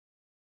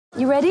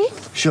You ready?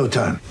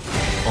 Showtime.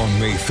 On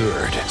May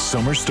 3rd,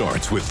 summer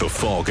starts with The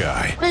Fall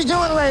Guy. Let's do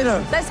it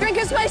later. Let's drink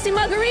a spicy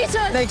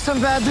margarita. Make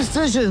some bad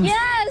decisions.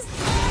 Yes!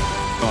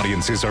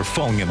 Audiences are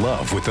falling in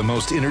love with the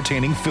most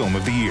entertaining film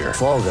of the year.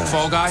 Fall Guy.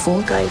 Fall Guy?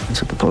 Fall guy.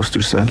 That's what the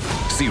poster said.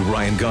 See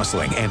Ryan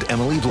Gosling and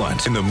Emily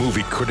Blunt in the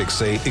movie critics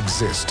say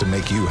exists to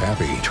make you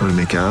happy. Trying to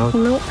make it out?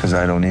 Nope. Because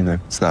I don't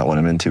either. It's not what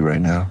I'm into right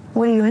now.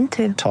 What are you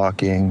into?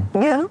 Talking.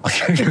 Yeah.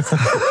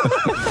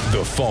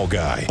 The Fall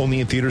Guy.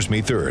 Only in theaters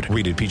May 3rd.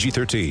 Rated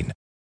PG-13.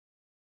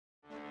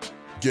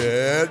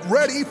 Get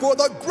ready for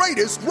the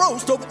greatest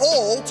roast of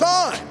all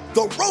time,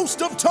 the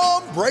Roast of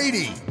Tom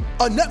Brady,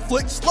 a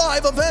Netflix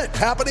live event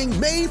happening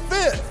May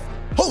 5th.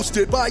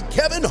 Hosted by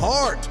Kevin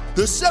Hart,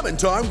 the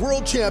 7-time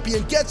world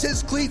champion gets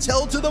his cleats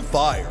held to the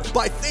fire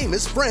by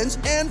famous friends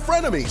and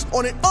frenemies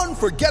on an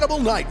unforgettable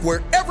night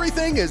where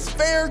everything is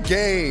fair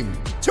game.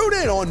 Tune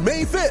in on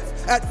May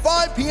 5th at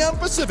 5 p.m.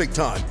 Pacific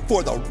time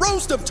for the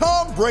Roast of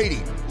Tom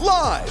Brady,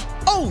 live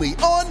only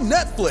on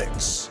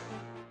Netflix.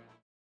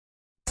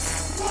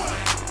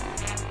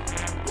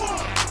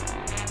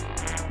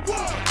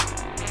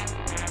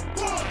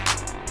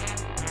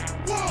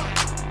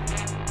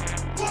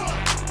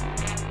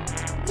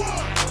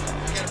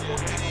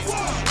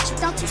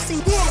 Don't you see?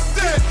 Walk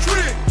that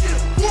trick,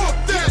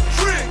 walk that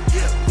trick,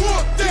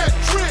 walk that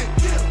trick,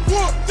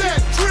 walk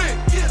that trick,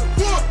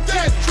 walk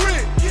that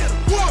trick,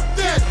 walk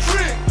that trick,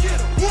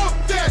 walk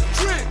that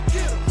trick,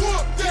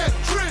 walk that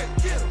trick,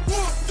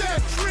 walk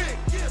that trick,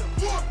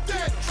 walk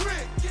that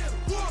trick,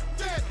 walk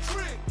that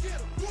trick,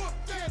 walk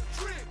that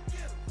trick,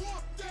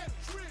 walk that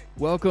trick.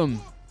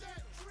 Welcome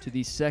to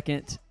the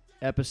second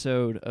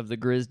episode of the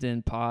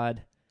Grizzden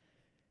Pod.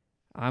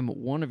 I'm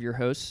one of your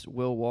hosts,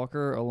 Will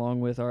Walker, along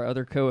with our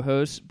other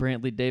co-hosts,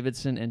 Brantley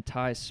Davidson and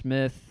Ty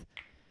Smith.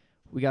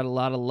 We got a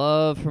lot of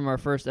love from our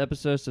first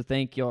episode, so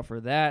thank y'all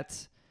for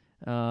that.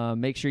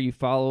 Make sure you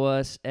follow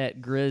us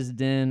at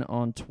Grizzden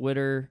on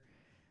Twitter.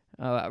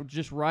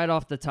 Just right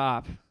off the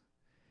top,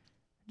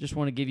 just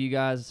want to give you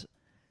guys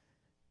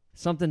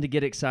something to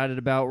get excited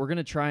about. We're going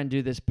to try and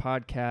do this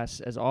podcast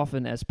as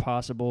often as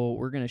possible.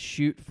 We're going to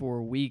shoot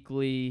for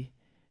weekly.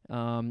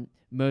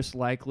 Most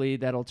likely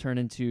that'll turn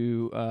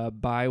into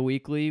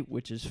bi-weekly,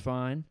 which is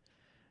fine.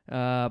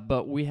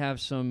 But we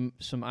have some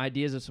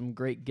ideas of some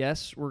great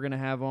guests we're going to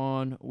have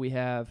on. We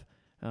have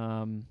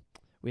some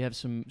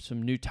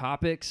new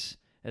topics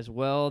as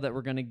well that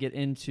we're going to get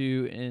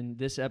into in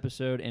this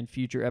episode and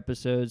future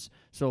episodes.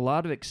 So a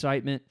lot of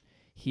excitement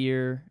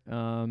here.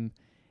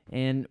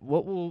 And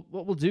what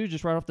we'll do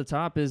just right off the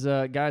top is,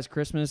 guys,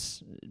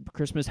 Christmas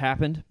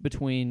happened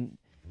between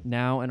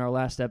now and our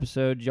last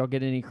episode. Did y'all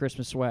get any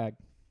Christmas swag?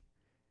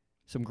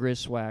 Some Grizz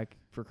swag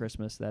for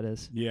Christmas, that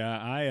is. Yeah,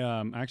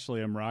 I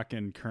actually am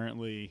rocking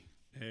currently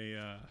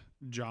a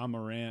John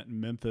Morant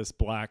Memphis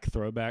black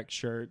throwback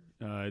shirt.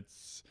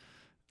 It's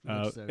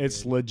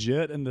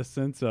legit in the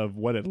sense of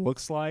what it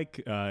looks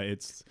like.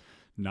 It's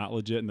not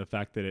legit in the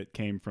fact that it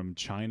came from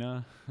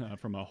China,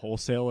 from a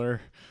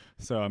wholesaler.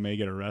 So I may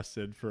get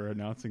arrested for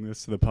announcing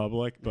this to the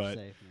public, but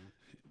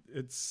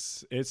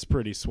it's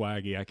pretty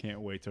swaggy. I can't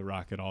wait to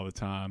rock it all the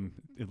time.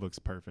 It looks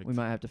perfect. We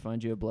might have to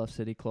find you a Bluff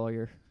City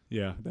Clawyer.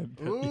 Yeah.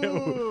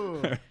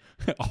 Ooh.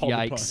 All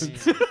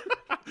Yikes.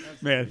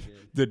 Man,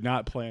 did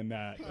not plan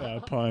that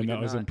pun. That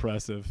was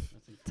impressive.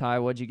 Ty,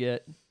 what'd you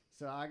get?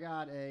 So I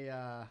got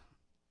I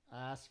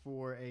asked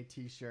for a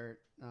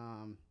T-shirt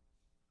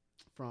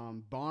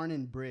from Barn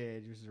and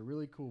Bridge, which is a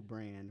really cool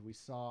brand.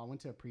 I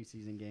went to a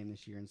preseason game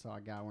this year and saw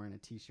a guy wearing a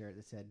T-shirt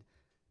that said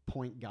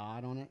Point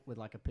God on it with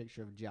like a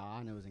picture of Ja,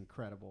 and it was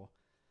incredible.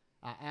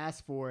 I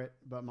asked for it,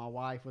 but my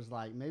wife was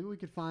like, maybe we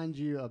could find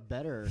you a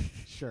better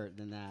shirt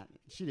than that.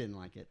 She didn't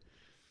like it.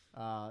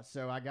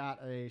 So I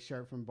got a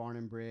shirt from Barn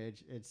and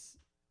Bridge. It's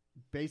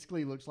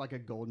basically looks like a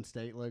Golden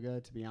State logo,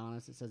 to be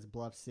honest. It says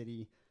Bluff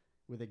City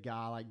with a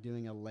guy like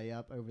doing a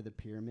layup over the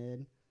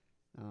pyramid.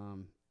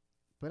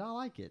 But I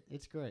like it.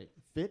 It's great.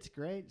 Fits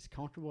great. It's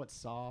comfortable. It's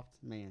soft.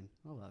 Man,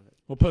 I love it.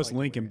 We'll post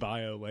link in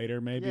bio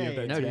later, maybe, of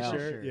that no doubt.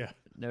 T-shirt. Sure. Yeah,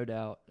 No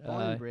doubt.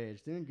 Barn and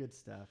Bridge, doing good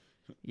stuff.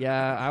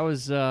 Yeah, I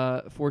was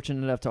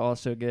fortunate enough to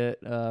also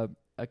get a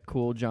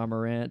cool John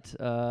Morant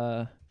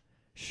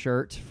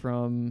shirt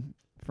from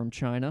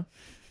China,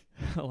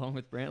 along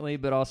with Brantley.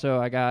 But also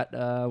I got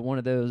one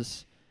of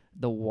those,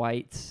 the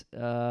white,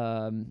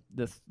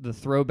 the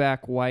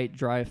throwback white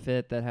dry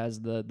fit that has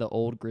the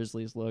old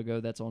Grizzlies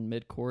logo that's on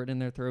midcourt in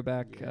their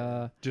throwback.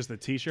 just the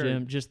T-shirt.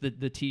 Gym, just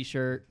the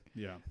T-shirt.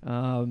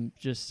 Yeah.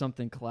 Just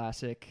something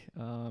classic.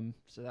 So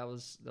that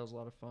was a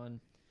lot of fun.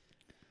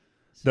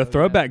 The So,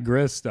 throwback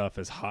Grizz stuff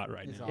is hot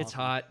right now. It's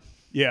hot.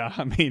 Yeah,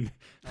 I mean,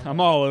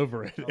 I'm all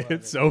over it.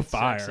 It's so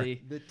fire.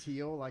 Sexy. The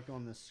teal, like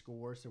on the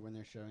score, so when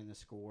they're showing the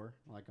score,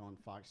 like on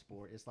Fox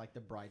Sport, it's like the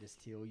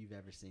brightest teal you've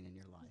ever seen in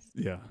your life.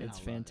 Yeah. It's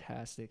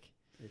fantastic.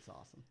 It's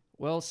awesome.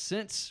 Well,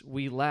 since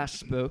we last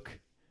spoke,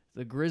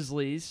 the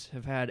Grizzlies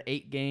have had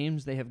 8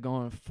 games. They have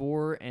gone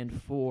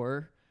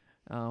 4-4.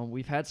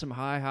 We've had some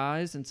high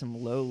highs and some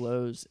low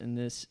lows in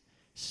this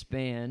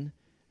span.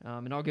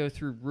 And I'll go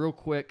through real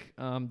quick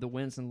the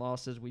wins and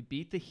losses. We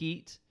beat the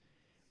Heat.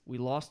 We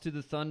lost to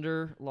the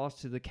Thunder,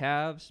 lost to the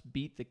Cavs,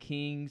 beat the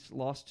Kings,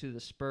 lost to the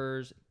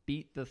Spurs,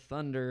 beat the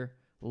Thunder,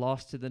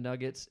 lost to the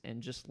Nuggets,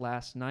 and just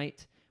last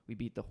night we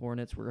beat the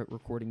Hornets. We're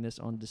recording this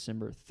on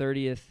December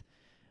 30th.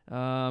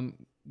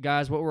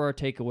 Guys, what were our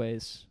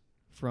takeaways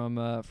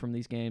from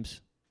these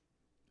games?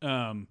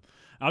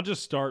 I'll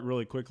just start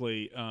really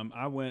quickly.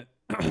 I went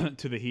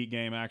to the Heat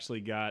game. I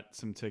actually got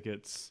some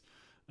tickets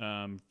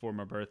for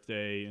my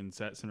birthday and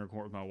sat center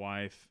court with my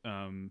wife,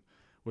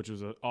 which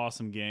was an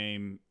awesome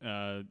game.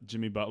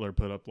 Jimmy Butler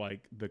put up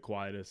like the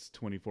quietest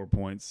 24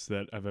 points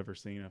that I've ever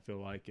seen. I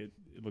feel like it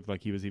looked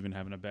like he was even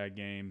having a bad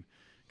game.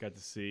 Got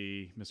to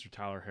see Mr.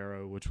 Tyler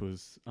Herro, which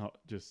was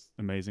just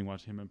amazing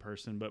watching him in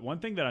person. But one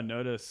thing that I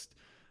noticed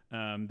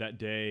that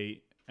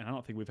day, and I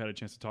don't think we've had a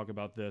chance to talk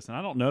about this, and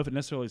I don't know if it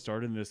necessarily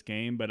started in this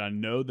game, but I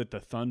know that the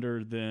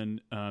Thunder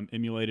then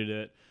emulated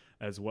it,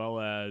 as well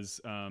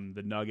as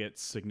the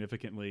Nuggets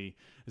significantly,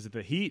 is that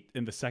the Heat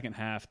in the second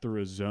half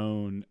threw a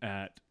zone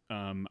at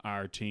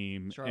our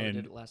team. Charlotte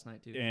did it last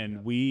night too.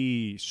 And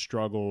we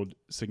struggled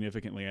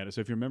significantly at it. So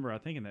if you remember, I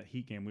think in that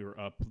Heat game we were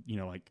up,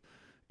 like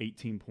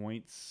 18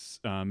 points,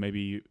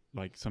 maybe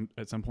like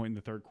at some point in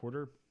the third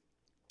quarter.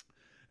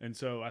 And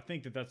so I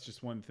think that that's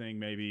just one thing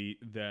maybe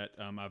that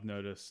I've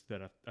noticed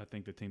that I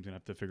think the team's going to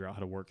have to figure out how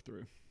to work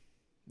through.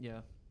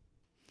 Yeah.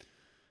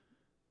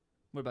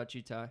 What about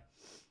you, Ty?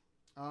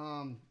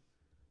 4-4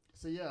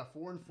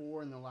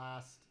 in the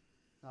last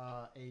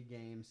 8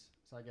 games.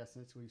 So I guess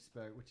since we've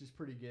spoke, which is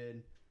pretty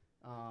good.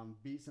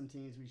 Beat some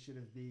teams we should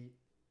have beat.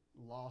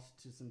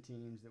 Lost to some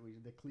teams that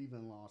the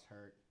Cleveland loss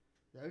hurt.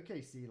 The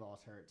OKC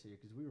loss hurt too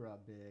because we were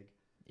up big.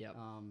 Yep.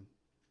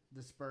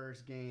 The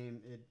Spurs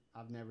game,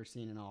 I've never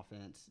seen an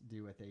offense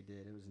do what they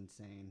did. It was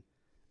insane.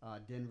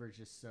 Denver's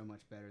just so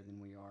much better than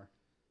we are.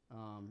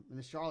 And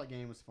the Charlotte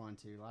game was fun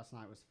too. Last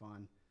night was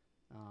fun.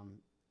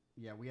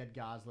 We had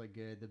guys look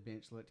good. The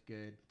bench looked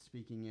good.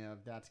 Speaking of,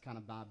 that's kind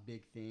of my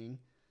big thing.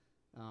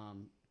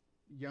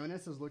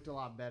 Jonas has looked a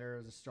lot better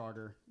as a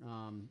starter.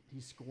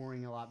 He's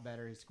scoring a lot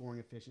better. His scoring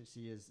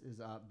efficiency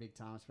is up big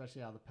time,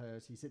 especially out of the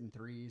post. He's hitting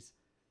threes.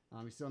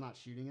 He's still not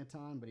shooting a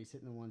ton, but he's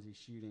hitting the ones he's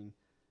shooting.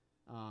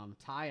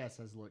 Tyus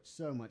has looked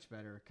so much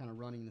better, kind of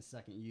running the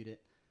second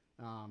unit.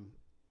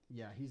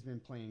 He's been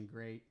playing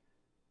great.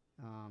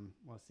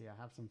 Let's see, I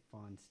have some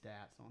fun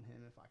stats on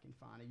him if I can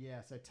find it.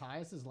 Yeah, so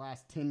Tyus'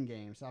 last 10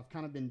 games. So I've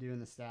kind of been doing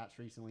the stats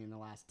recently in the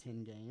last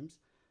 10 games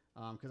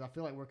because I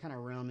feel like we're kind of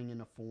rounding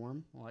into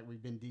form. Like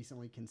we've been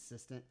decently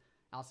consistent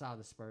outside of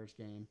the Spurs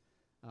game.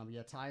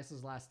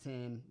 Tyus' last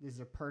 10, these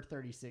are per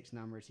 36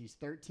 numbers. He's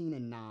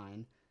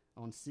 13-9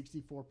 on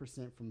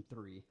 64% from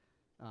 3.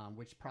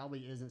 Which probably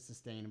isn't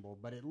sustainable,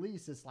 but at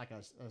least it's like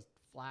a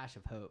flash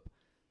of hope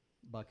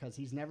because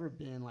he's never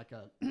been like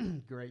a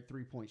great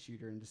three-point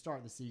shooter. And to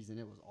start the season,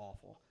 it was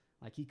awful.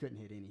 Like he couldn't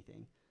hit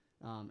anything.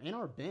 And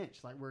our bench,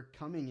 like we're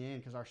coming in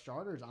because our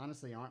starters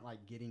honestly aren't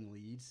like getting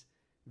leads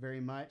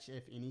very much.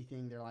 If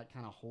anything, they're like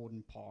kind of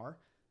holding par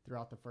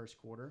throughout the first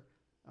quarter.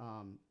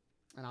 And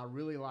I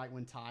really like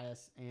when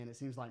Tyus and it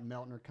seems like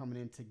Melton are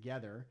coming in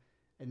together.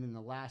 And then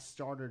the last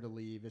starter to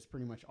leave is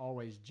pretty much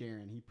always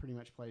Jaren. He pretty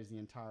much plays the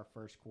entire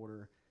first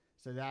quarter.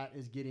 So that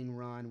is getting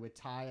run with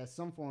Tyus,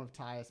 some form of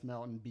Tyus,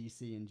 Melton,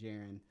 BC, and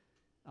Jaren.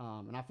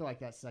 And I feel like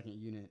that second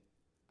unit,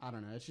 I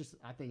don't know. It's just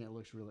I think it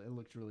looks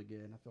really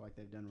good. And I feel like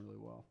they've done really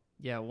well.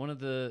 Yeah, one of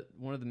the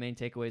main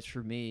takeaways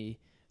for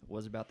me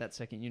was about that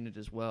second unit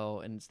as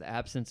well, and it's the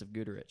absence of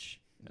Guduric.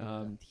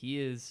 He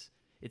is,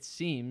 it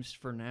seems,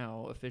 for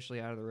now, officially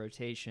out of the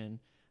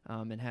rotation.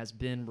 And has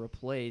been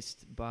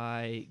replaced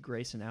by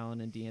Grayson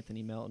Allen and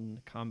DeAnthony Melton,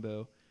 the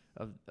combo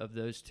of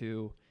those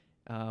two,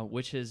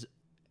 which has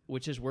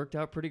worked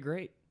out pretty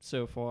great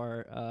so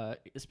far.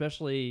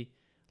 Especially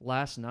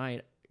last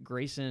night,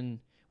 Grayson,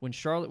 when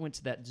Charlotte went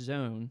to that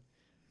zone,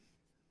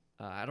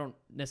 I don't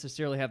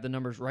necessarily have the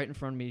numbers right in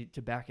front of me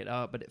to back it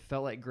up, but it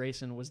felt like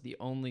Grayson was the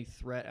only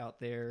threat out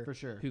there for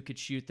sure who could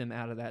shoot them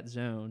out of that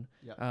zone.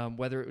 Yep.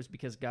 Whether it was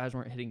because guys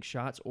weren't hitting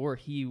shots or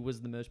he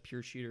was the most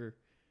pure shooter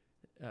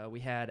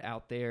we had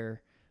out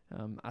there.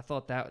 I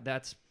thought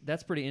that's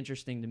pretty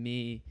interesting to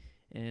me,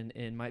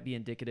 and might be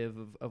indicative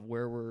of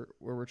where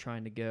we're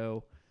trying to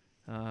go.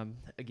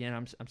 Again,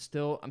 I'm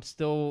still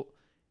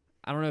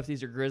I don't know if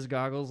these are Grizz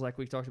goggles like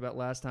we talked about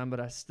last time,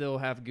 but I still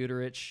have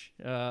Guduric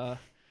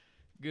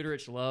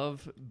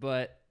love,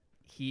 but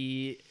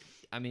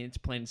it's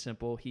plain and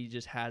simple. He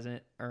just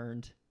hasn't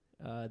earned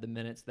the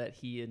minutes that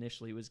he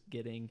initially was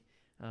getting.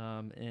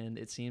 And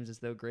it seems as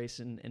though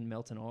Grayson and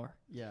Melton are.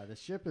 Yeah, the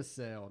ship has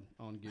sailed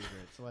on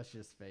Guduric. So let's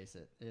just face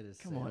it, it is.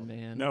 Come on,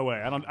 man. No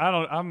way.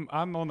 I'm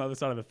on the other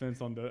side of the fence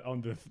on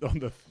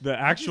the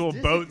actual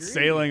boat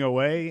sailing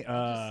away.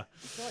 I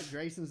feel like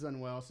Grayson's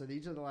done well. So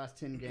these are the last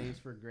 10 games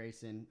for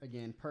Grayson.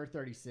 Again, per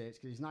 36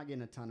 because he's not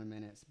getting a ton of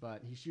minutes,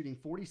 but he's shooting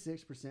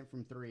 46%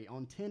 from 3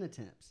 on 10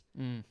 attempts.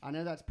 I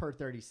know that's per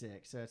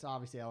 36, so it's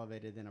obviously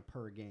elevated than a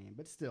per game,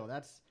 but still,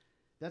 that's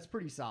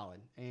pretty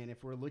solid. And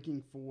if we're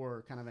looking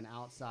for kind of an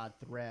outside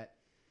threat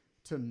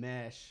to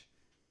mesh,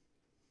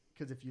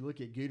 because if you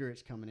look at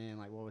Guduric coming in,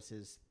 like what was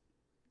his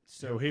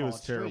he was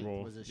so-called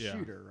terrible. was a Yeah.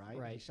 shooter, right?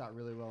 Right. He shot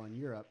really well in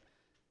Europe.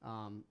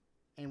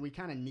 And we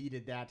kind of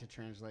needed that to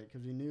translate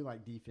because we knew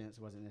like defense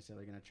wasn't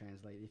necessarily going to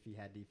translate if he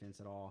had defense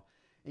at all.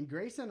 And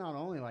Grayson not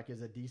only like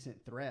is a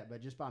decent threat,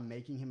 but just by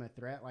making him a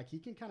threat, like he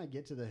can kind of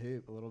get to the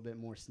hoop a little bit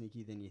more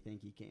sneaky than you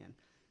think he can.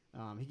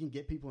 He can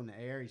get people in the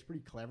air. He's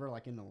pretty clever,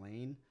 like in the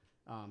lane.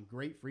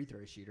 Great free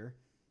throw shooter.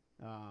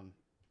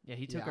 Yeah,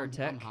 he took Yeah, our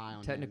I'm high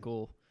on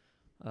technical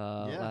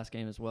last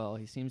game as well.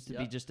 He seems to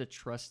be just a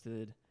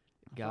trusted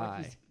I feel like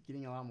guy. he's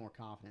getting a lot more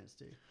confidence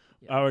too.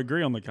 Yeah. I would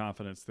agree on the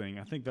confidence thing.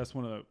 I think that's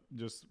one of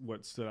just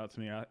what stood out to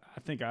me. I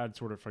think I'd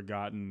sort of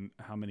forgotten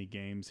how many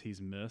games he's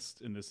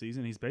missed in the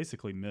season. He's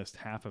basically missed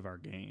half of our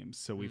games.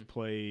 So we've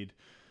played,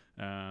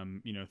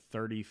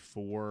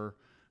 34,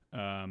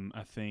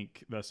 I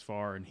think, thus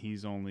far, and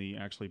he's only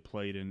actually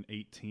played in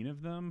 18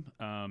 of them.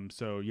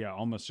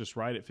 Almost just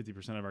right at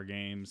 50% of our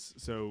games.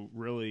 So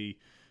really,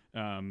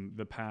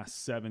 the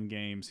past 7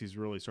 games, he's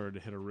really started to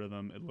hit a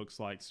rhythm. It looks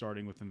like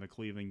starting within the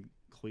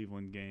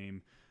Cleveland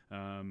game.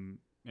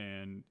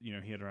 And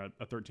he had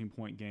a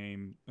 13-point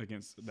game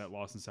against that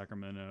loss in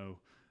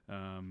Sacramento.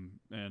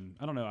 And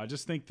I don't know. I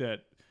just think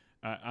that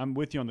I'm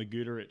with you on the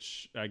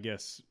Guduric, I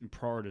guess,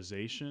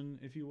 prioritization,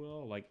 if you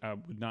will. Like I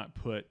would not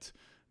put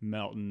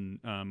Melton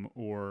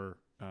or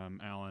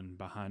Allen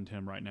behind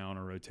him right now in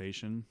a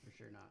rotation. For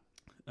sure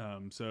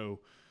not.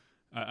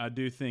 I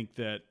do think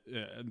that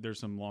there's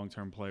some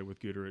long-term play with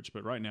Guduric,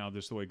 but right now,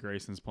 just the way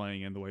Grayson's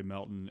playing and the way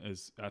Melton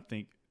is, I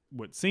think,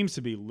 what seems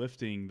to be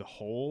lifting the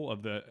whole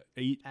of the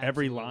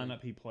every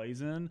lineup he plays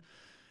in.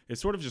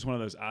 It's sort of just one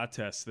of those eye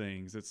test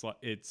things. It's like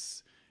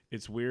it's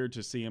weird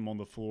to see him on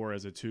the floor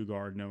as a 2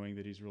 guard, knowing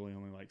that he's really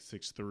only like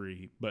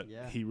 6'3", but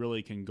he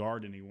really can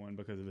guard anyone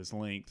because of his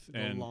length.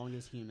 The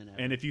longest human ever.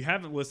 And if you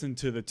haven't listened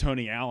to the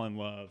Tony Allen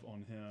love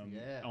on him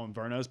on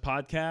Verno's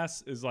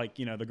podcast, is like,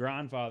 the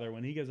grandfather,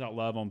 when he gives out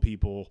love on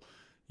people,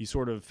 you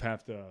sort of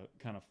have to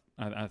kind of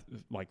I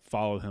like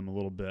follow him a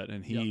little bit,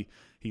 and he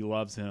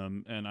loves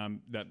him, and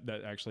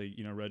that actually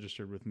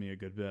registered with me a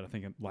good bit. I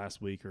think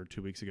last week or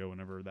 2 weeks ago,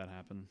 whenever that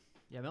happened.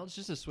 Yeah, Melton's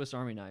just a Swiss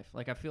Army knife.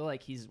 Like I feel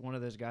like he's one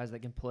of those guys that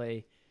can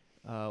play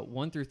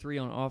 1 through 3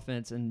 on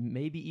offense, and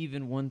maybe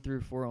even 1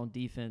 through 4 on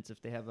defense if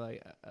they have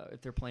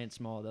if they're playing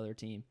small, the other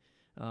team.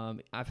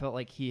 I felt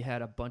like he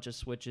had a bunch of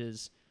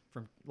switches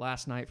from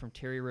last night, from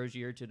Terry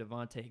Rozier to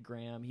Devontae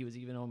Graham. He was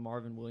even on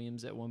Marvin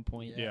Williams at one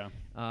point. Yeah.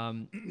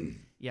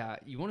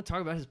 You want to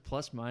talk about his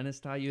plus minus,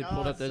 Ty? You had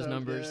pulled up those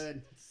numbers.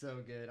 Good. So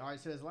good. All right,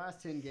 so his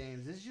last 10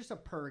 games, this is just a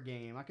per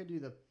game. I could do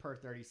the per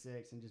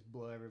 36 and just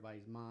blow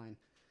everybody's mind.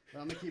 But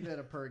I'm going to keep it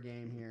a per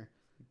game here.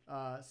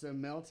 So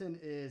Melton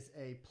is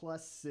a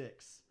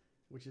 +6,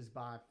 which is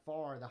by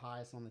far the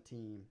highest on the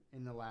team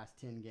in the last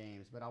 10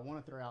 games. But I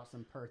want to throw out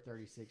some per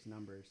 36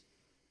 numbers.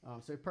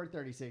 So per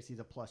 36, he's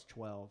a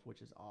 +12,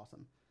 which is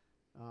awesome.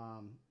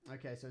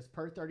 Okay, so it's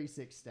per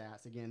 36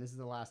 stats. Again, this is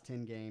the last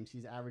 10 games.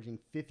 He's averaging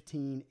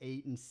 15,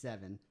 8, and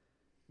 7,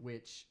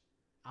 which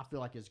I feel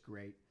like is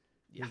great.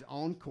 Yeah. His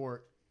on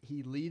court,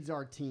 he leads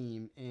our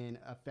team in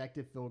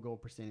effective field goal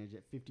percentage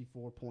at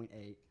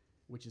 54.8,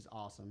 which is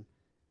awesome.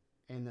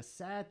 And the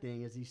sad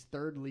thing is he's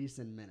third least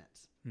in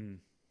minutes.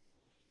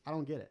 I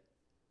don't get it.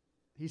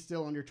 He's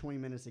still under 20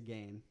 minutes a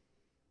game,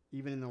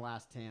 even in the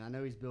last 10. I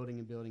know he's building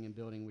and building and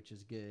building, which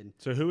is good.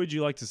 So who would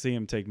you like to see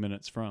him take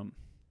minutes from?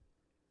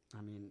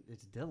 I mean,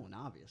 it's Dylan,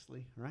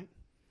 obviously, right?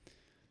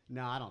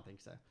 No, I don't think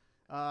so.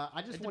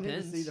 I just want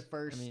him to see the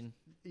first,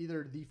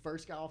 either the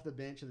first guy off the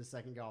bench or the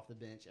second guy off the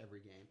bench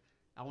every game.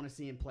 I want to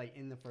see him play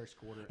in the first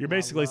quarter. You're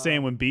basically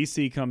saying when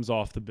BC comes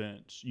off the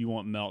bench, you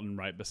want Melton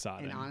right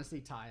beside him. And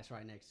honestly, Tyus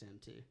right next to him,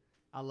 too.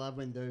 I love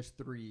when those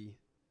three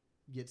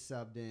get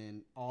subbed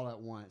in all at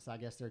once. I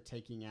guess they're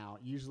taking out.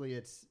 Usually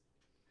it's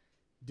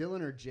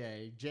Dylan or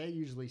Jay. Jay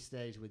usually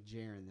stays with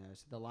Jaren, though.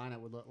 So the lineup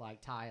would look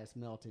like Tyus,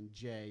 Melton,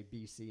 Jay,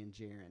 BC, and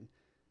Jaren.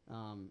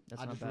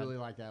 I just really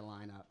like that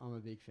lineup. I'm a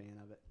big fan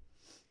of it.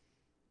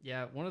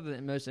 Yeah, one of the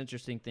most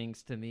interesting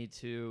things to me,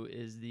 too,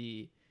 is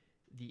the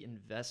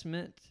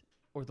investment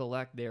or the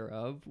lack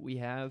thereof we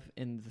have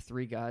in the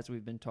 3 guys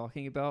we've been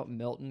talking about,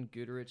 Melton,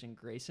 Guduric, and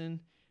Grayson.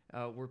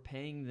 We're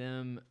paying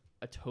them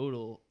a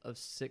total of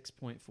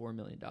 $6.4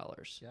 million.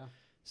 Yeah.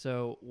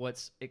 So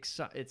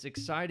it's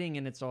exciting,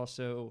 and it's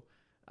also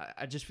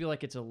I just feel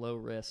like it's a low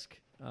risk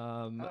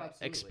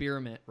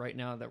experiment right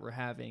now that we're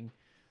having.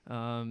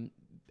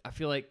 I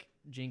feel like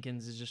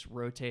Jenkins is just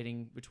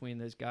rotating between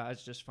those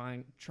guys, just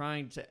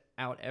trying to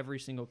out every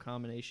single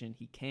combination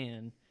he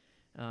can,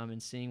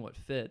 and seeing what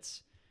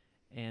fits.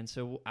 And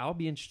so I'll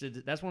be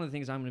interested. That's one of the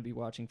things I'm going to be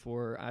watching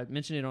for. I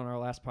mentioned it on our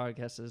last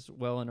podcast as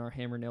well in our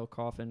hammer, nail,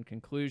 coffin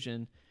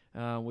conclusion,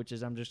 which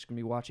is I'm just going to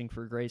be watching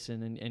for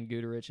Grayson and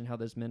Guduric and how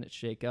those minutes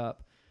shake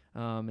up.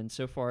 And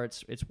so far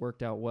it's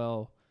worked out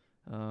well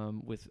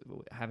with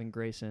having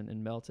Grayson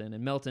and Melton.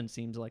 And Melton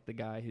seems like the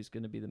guy who's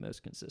going to be the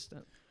most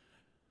consistent.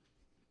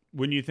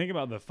 When you think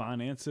about the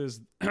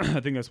finances, I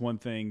think that's one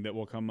thing that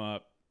will come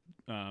up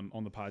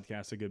on the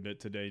podcast a good bit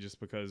today, just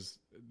because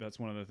that's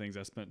one of the things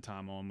I spent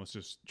time on, was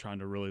just trying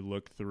to really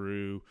look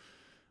through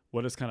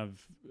what is kind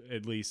of,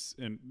 at least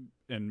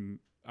in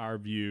our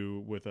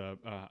view, with a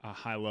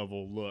high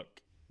level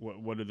look,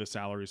 what do the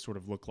salaries sort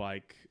of look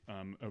like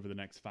over the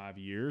next 5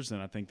 years?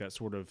 And I think that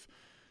sort of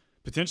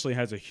potentially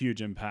has a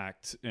huge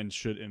impact and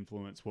should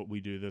influence what we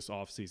do this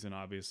offseason,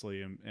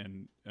 obviously,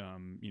 and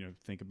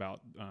think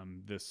about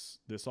this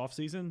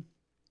offseason.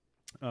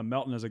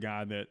 Melton is a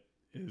guy that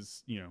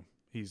is,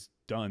 he's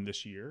done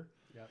this year.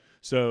 Yep.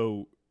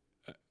 So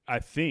I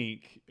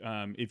think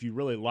if you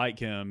really like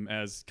him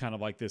as kind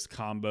of like this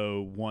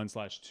combo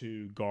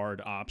 1/2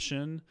 guard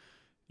option,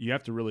 you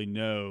have to really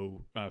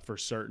know for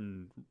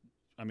certain,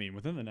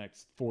 within the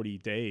next 40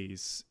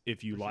 days,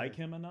 if you like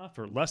him enough,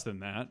 or less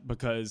than that,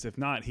 because if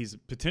not, he's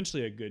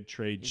potentially a good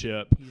trade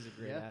chip. He's a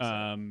great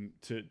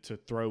asset. To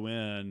throw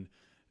in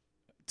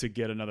to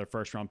get another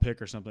first round pick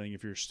or something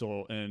if you're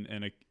still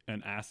in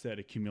an asset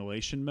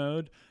accumulation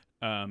mode.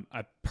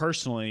 I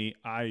personally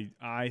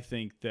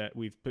think that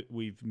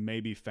we've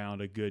maybe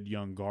found a good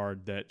young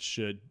guard that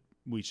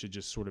we should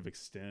just sort of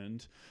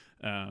extend,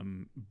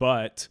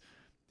 but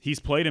he's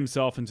played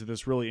himself into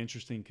this really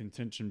interesting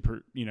contention,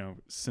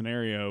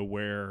 scenario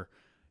where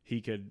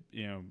he could,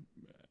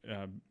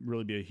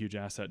 really be a huge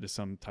asset to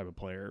some type of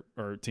player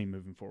or team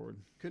moving forward.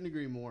 Couldn't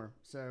agree more.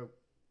 So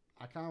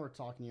I kind of were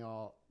talking to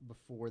y'all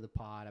before the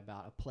pod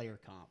about a player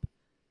comp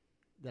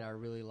that I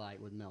really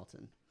like with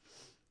Melton.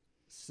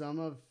 Some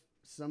of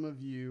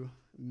you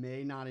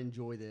may not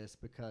enjoy this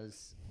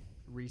because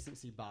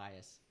recency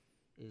bias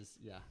is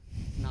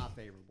not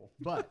favorable,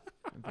 but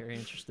I'm very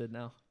interested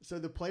now. So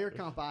the player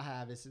comp I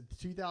have is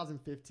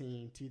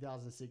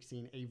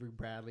 2015-2016 Avery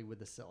Bradley with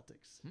the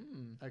Celtics.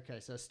 Okay,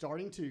 so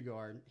starting 2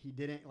 guard, he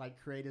didn't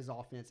create his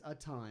offense a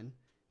ton.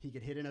 He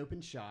could hit an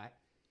open shot,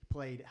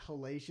 played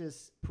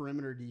hellacious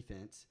perimeter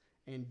defense,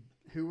 and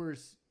who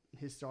was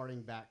his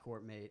starting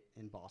backcourt mate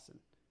in Boston?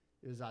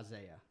 It was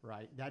Isaiah,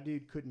 right? That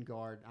dude couldn't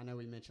guard. I know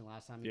we mentioned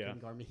last time he couldn't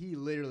guard me. He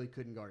literally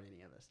couldn't guard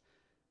any of us.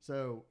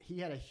 So he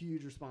had a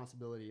huge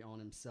responsibility on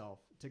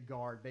himself to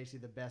guard basically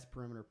the best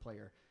perimeter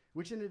player,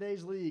 which in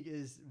today's league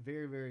is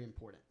very, very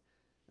important.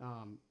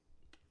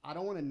 I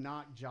don't want to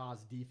knock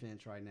Ja's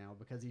defense right now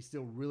because he's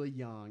still really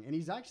young, and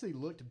he's actually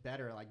looked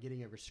better at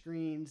getting over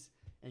screens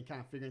and kind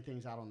of figuring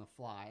things out on the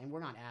fly. And we're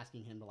not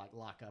asking him to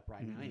lock up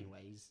right now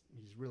anyway. He's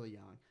really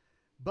young.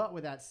 But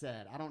with that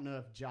said, I don't know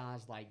if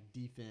Ja's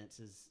defense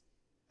is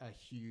a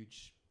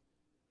huge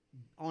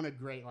on a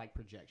great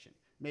projection.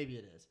 Maybe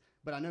it is.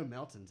 But I know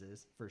Melton's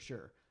is for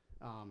sure.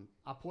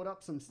 I pulled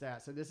up some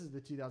stats. So this is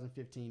the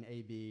 2015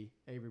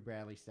 Avery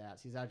Bradley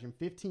stats. He's averaging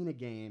 15 a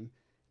game,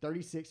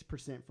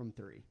 36% from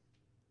 3,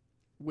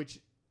 which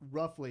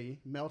roughly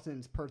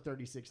Melton's per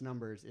 36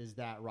 numbers is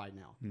that right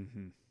now.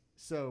 Mm-hmm.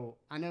 So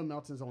I know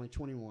Melton's only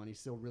 21. He's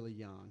still really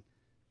young.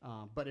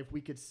 But if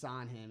we could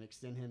sign him,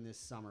 extend him this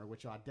summer,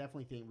 which I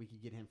definitely think we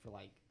could get him for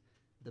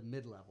the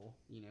mid-level.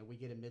 We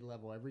get a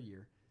mid-level every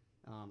year.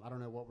 I don't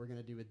know what we're going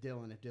to do with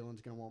Dylan. If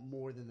Dylan's going to want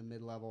more than the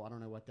mid-level, I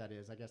don't know what that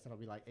is. I guess that'll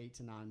be $8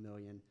 to $9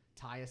 million.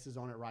 Tyus is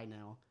on it right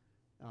now.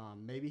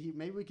 Maybe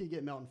we could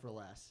get Melton for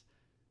less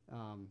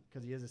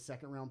because he is a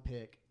second-round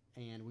pick,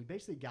 and we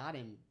basically got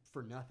him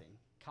for nothing.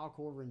 Kyle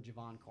Korver and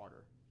Javon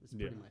Carter. That's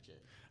pretty much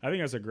it. I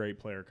think that's a great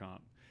player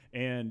comp.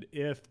 And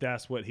if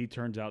that's what he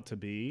turns out to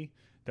be,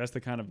 that's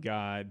the kind of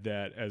guy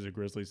that, as a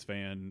Grizzlies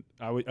fan,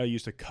 I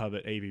used to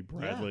covet Avery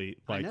Bradley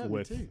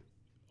with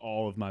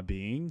all of my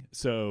being.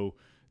 So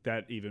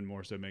that even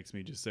more so makes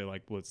me just say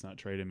let's not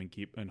trade him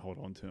and hold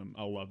on to him.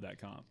 I love that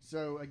comp.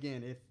 So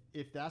again,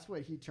 if that's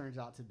what he turns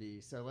out to be,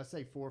 so let's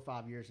say 4 or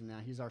 5 years from now,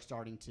 he's our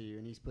starting 2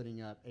 and he's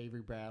putting up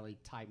Avery Bradley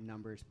type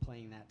numbers,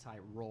 playing that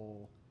type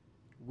role,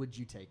 would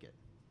you take it?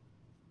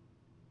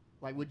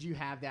 Would you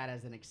have that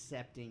as an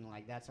accepting,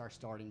 that's our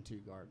starting 2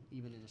 guard,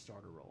 even in a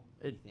starter role?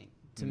 What do you think?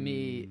 To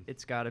me,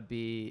 it's got to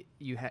be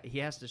he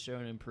has to show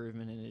an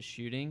improvement in his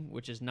shooting,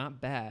 which is not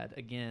bad,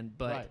 again,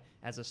 but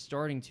as a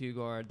starting 2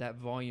 guard, that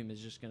volume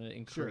is just going to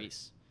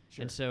increase.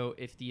 Sure. And so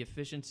if the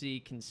efficiency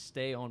can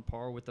stay on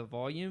par with the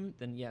volume,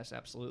 then yes,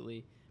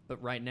 absolutely.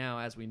 But right now,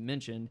 as we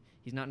mentioned,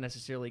 he's not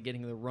necessarily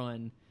getting the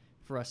run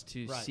for us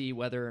to see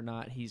whether or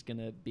not he's going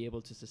to be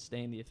able to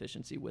sustain the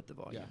efficiency with the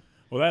volume. Yeah.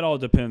 Well, that all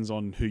depends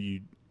on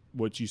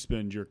what you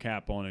spend your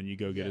cap on and you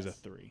go get as a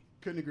 3.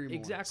 Couldn't agree more.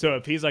 Exactly. So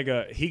if he's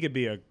he could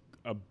be a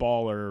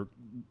baller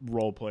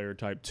role player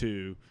type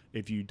 2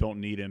 if you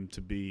don't need him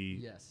to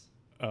be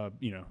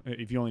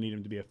if you only need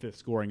him to be a 5th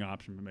scoring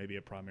option but maybe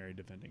a primary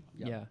defending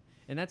option. Yeah.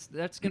 And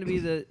that's going to be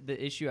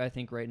the issue I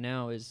think right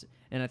now is,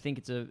 and I think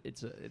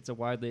it's a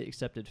widely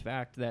accepted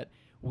fact that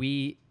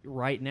we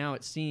right now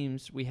it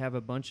seems we have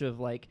a bunch of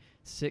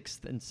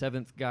 6th and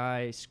 7th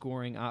guy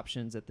scoring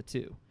options at the 2.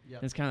 Yep.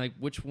 And it's kind of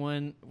which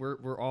one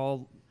we're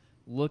all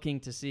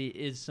looking to see,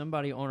 is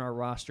somebody on our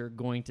roster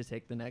going to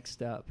take the next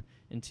step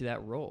into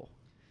that role?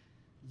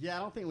 Yeah,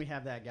 I don't think we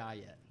have that guy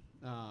yet,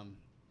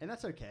 and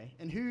that's okay.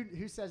 And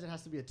who says it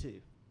has to be a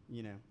 2?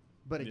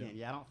 But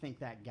again, I don't think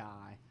that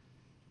guy.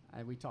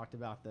 We talked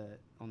about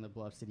on the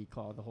Bluff City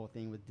call, the whole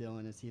thing with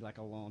Dylan. Is he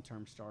a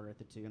long-term starter at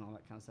the 2 and all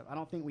that kind of stuff? I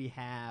don't think we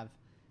have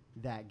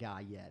that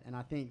guy yet. And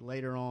I think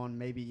later on,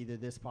 maybe either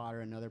this pod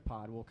or another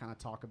pod, we'll kind of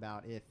talk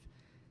about if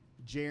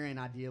Jaren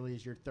ideally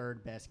is your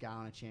third best guy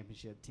on a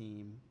championship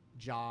team,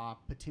 Ja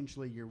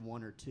potentially your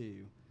one or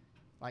two.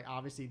 Like,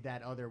 obviously,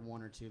 that other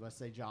one or two, let's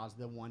say Ja's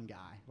the one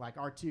guy. Like,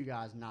 our two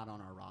guys not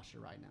on our roster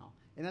right now.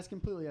 And that's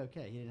completely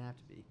okay. He didn't have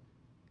to be.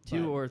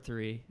 Two or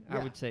three. Yeah.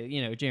 I would say,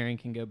 Jaren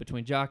can go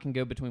between, Ja can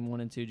go between 1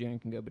 and 2. Jaren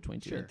can go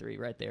between 2 and 3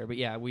 right there. But,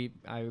 yeah,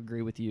 I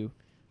agree with you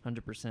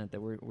 100% that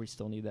we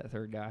still need that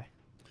third guy.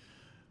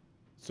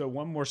 So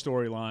one more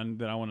storyline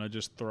that I want to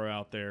just throw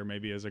out there,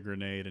 maybe as a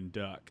grenade and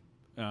duck.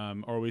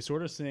 Are we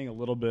sort of seeing a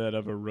little bit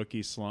of a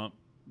rookie slump,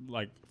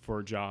 like,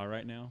 for Ja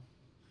right now?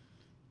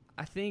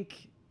 I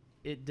think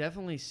it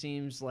definitely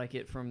seems like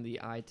it from the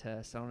eye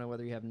test. I don't know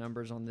whether you have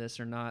numbers on this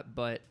or not,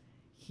 but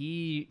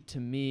to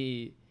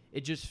me,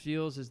 it just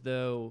feels as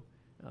though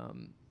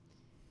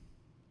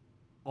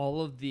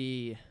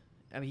he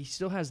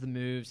still has the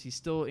moves. He's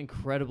still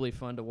incredibly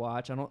fun to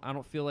watch. I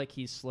don't feel like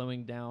he's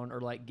slowing down or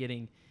like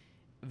getting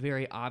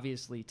very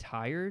obviously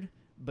tired.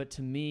 But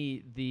to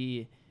me,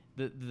 the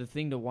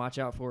thing to watch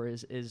out for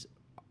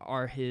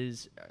are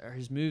his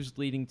moves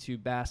leading to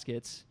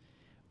baskets,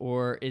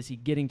 or is he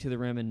getting to the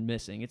rim and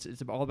missing? It's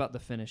all about the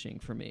finishing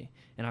for me.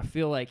 And I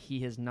feel like he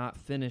has not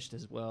finished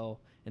as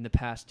well in the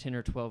past 10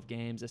 or 12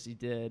 games as he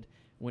did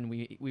when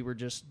we were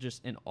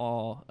just in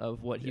awe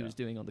of what he was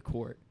doing on the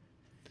court.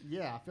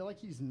 Yeah, I feel like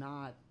he's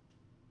not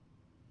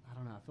 – I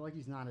don't know. I feel like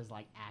he's not as,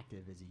 like,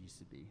 active as he used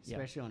to be,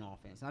 especially on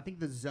offense. And I think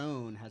the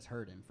zone has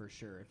hurt him for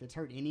sure. If it's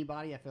hurt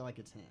anybody, I feel like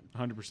it's him.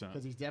 100%.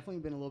 Because he's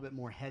definitely been a little bit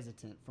more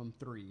hesitant from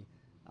three.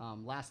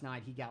 Last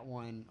night he got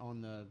one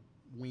on the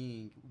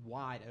wing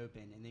wide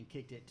open and then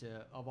kicked it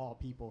to, of all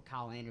people,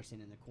 Kyle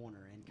Anderson in the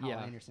corner. And Kyle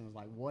Anderson was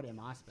like, what am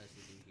I supposed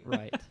to do here?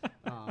 Right.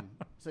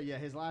 So,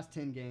 his last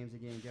 10 games,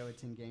 again, go at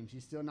 10 games.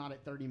 He's still not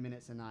at 30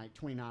 minutes a night,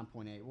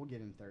 29.8. We'll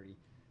give him 30.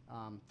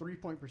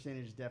 Three-point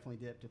percentage definitely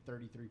dipped to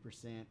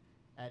 33%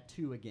 at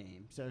 2 a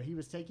game. So he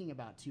was taking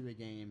about 2 a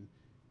game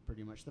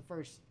pretty much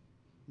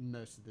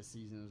most of the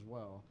season as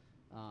well.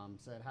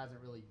 So it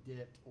hasn't really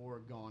dipped or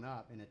gone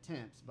up in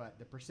attempts, but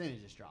the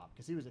percentage has dropped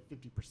because he was at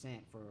 50%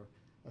 for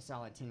a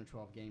solid 10 or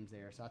 12 games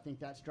there. So I think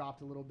that's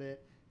dropped a little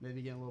bit,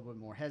 maybe getting a little bit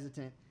more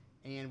hesitant.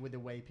 And with the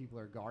way people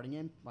are guarding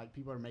him, like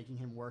people are making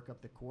him work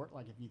up the court.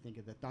 Like if you think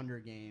of the Thunder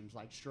games,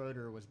 like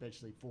Schroeder was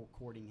basically full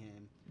courting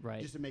him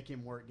just to make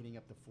him work getting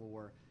up the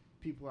floor.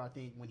 People, I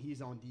think, when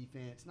he's on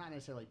defense, not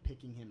necessarily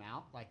picking him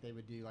out like they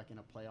would do like in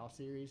a playoff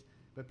series,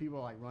 but people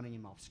are like running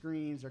him off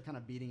screens. They're kind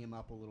of beating him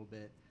up a little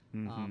bit.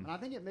 And I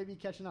think it may be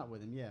catching up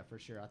with him, for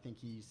sure. I think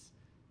he's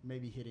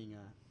maybe hitting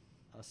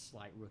a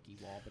slight rookie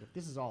wall, but if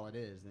this is all it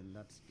is, then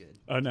that's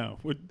good. No.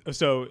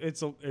 So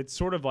it's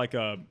sort of like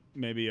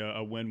maybe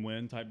a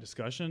win-win type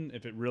discussion.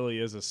 If it really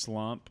is a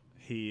slump,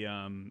 he,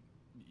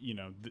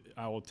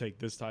 I will take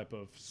this type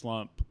of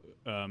slump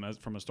as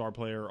from a star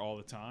player all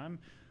the time.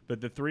 But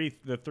the three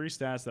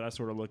stats that I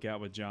sort of look at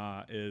with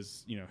Ja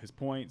is, his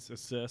points,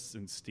 assists,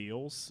 and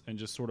steals, and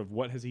just sort of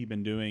what has he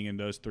been doing in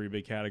those 3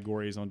 big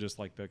categories on just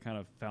like the kind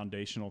of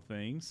foundational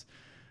things.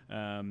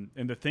 And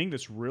the thing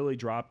that's really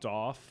dropped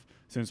off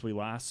since we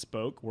last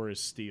spoke were his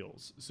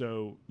steals.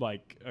 So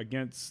like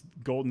against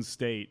Golden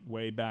State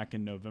way back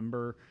in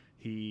November,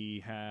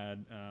 he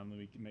had, let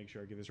me make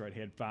sure I get this right, he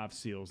had 5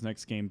 steals.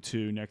 Next game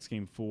 2, next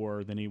game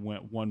 4, then he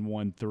went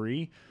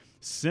 1-1-3.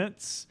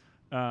 Since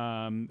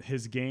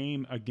his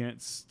game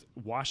against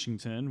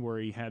Washington where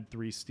he had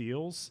 3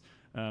 steals,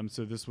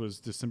 so this was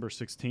December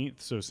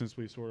 16th. So since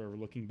we sort of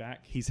looking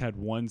back, he's had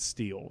 1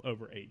 steal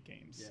over 8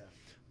 games. Yeah.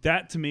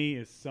 That to me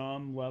is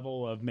some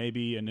level of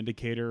maybe an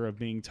indicator of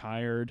being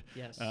tired,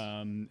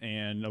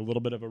 and a little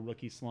bit of a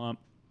rookie slump.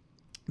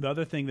 The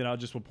other thing that I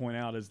just will point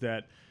out is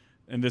that,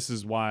 and this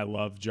is why I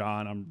love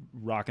John. I'm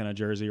rocking a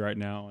jersey right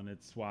now, and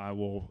it's why I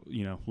will,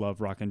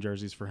 love rocking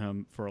jerseys for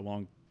him for a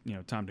long,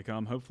 time to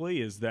come. Hopefully,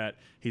 is that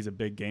he's a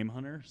big game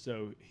hunter.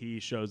 So he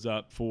shows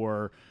up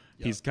for.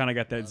 He's kind of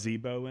got that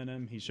Zebo in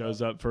him. He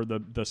shows up for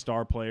the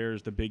star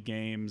players, the big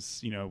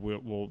games.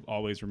 We'll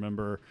always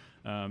remember,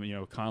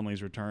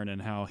 Conley's return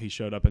and how he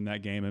showed up in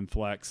that game and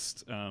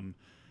flexed.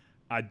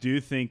 I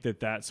do think that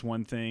that's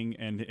one thing,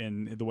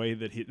 and the way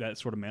that that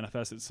sort of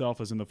manifests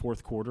itself is in the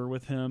fourth quarter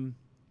with him.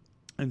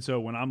 And so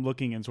when I'm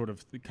looking and sort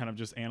of kind of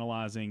just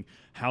analyzing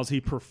how's he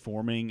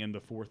performing in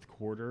the fourth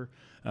quarter,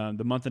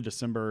 the month of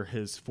December,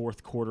 his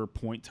fourth quarter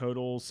point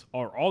totals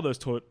are all those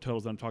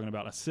totals that I'm talking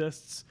about,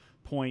 assists,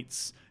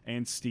 points,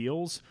 and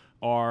steals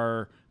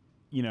are,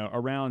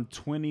 around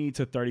 20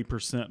 to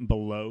 30%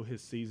 below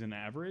his season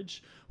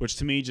average, which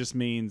to me just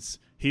means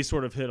he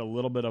sort of hit a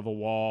little bit of a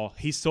wall.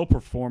 He's still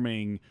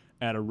performing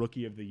at a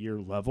rookie of the year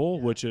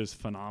level, which is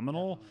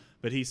phenomenal. Definitely.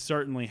 But he's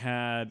certainly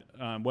had,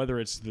 whether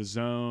it's the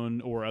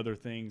zone or other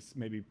things,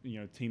 maybe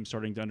teams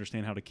starting to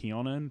understand how to key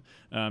on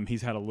him.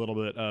 He's had a little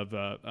bit of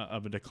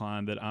a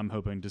decline that I'm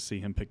hoping to see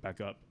him pick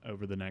back up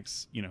over the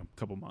next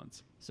couple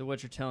months. So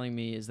what you're telling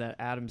me is that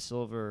Adam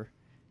Silver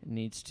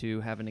needs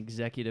to have an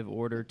executive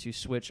order to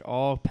switch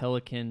all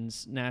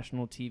Pelicans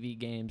national TV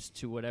games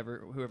to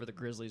whoever the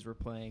Grizzlies were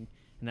playing,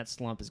 and that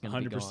slump is going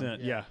to be gone. 100%.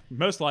 Yeah.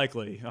 Most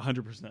likely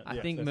 100%. I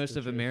think most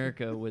of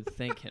America would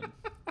thank him.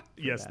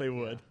 Yes, they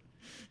would.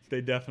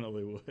 They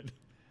definitely would.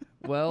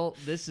 Well,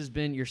 this has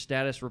been your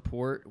status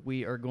report.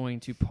 We are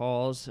going to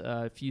pause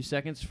a few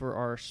seconds for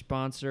our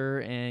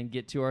sponsor and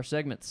get to our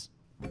segments.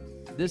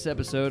 This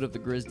episode of the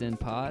Grisden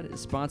Pod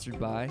is sponsored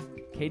by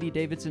Katie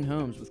Davidson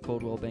Homes with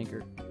Coldwell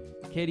Banker.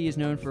 Katie is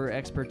known for her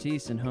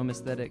expertise in home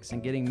aesthetics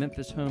and getting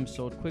Memphis homes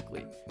sold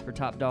quickly for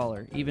top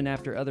dollar, even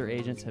after other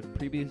agents have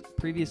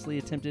previously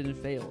attempted and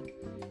failed.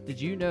 Did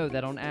you know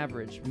that on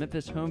average,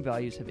 Memphis home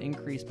values have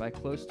increased by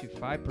close to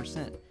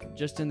 5%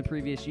 just in the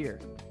previous year?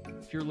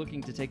 If you're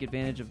looking to take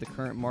advantage of the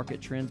current market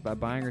trends by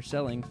buying or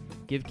selling,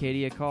 give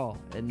Katie a call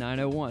at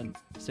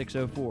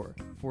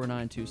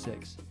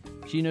 901-604-4926.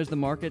 She knows the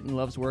market and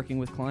loves working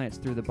with clients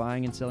through the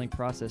buying and selling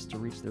process to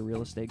reach their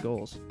real estate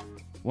goals.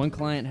 One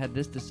client had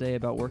this to say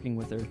about working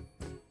with her.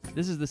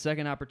 This is the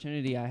second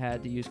opportunity I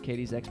had to use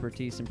Katie's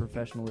expertise and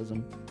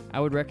professionalism. I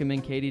would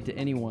recommend Katie to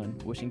anyone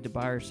wishing to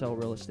buy or sell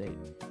real estate.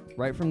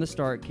 Right from the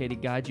start, Katie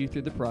guides you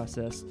through the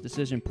process,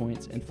 decision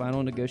points, and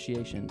final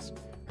negotiations.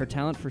 Her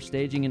talent for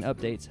staging and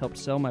updates helped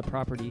sell my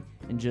property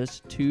in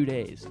just 2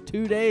 days.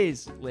 2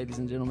 days, ladies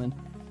and gentlemen.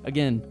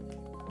 Again,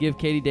 give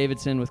Katie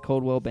Davidson with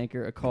Coldwell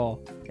Banker a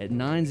call at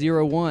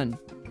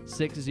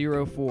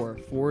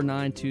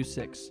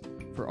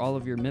 901-604-4926 for all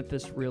of your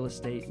Memphis real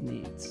estate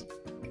needs.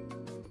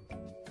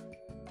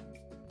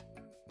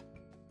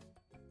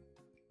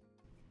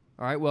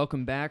 All right,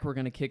 welcome back. We're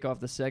going to kick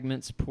off the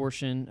segments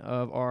portion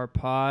of our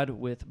pod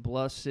with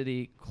Bluff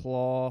City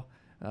Claw.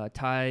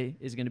 Ty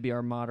is going to be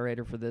our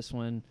moderator for this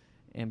one,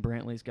 and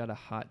Brantley's got a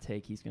hot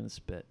take he's going to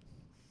spit.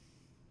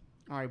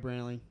 All right,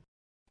 Brantley.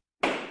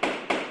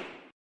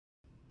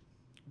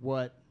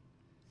 What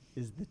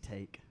is the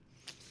take?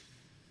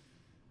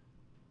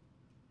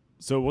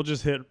 So we'll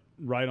just hit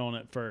right on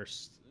it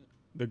first.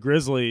 The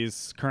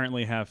Grizzlies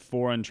currently have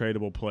 4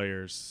 untradeable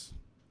players.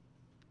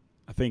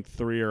 I think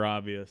 3 are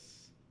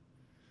obvious,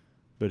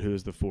 but who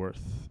is the 4th?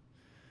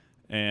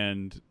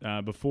 And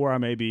before I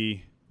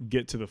maybe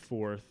get to the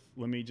 4th,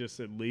 let me just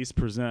at least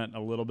present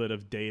a little bit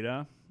of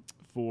data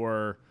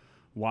for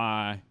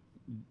why,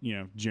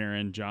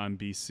 Jaren, John,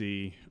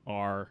 BC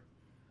are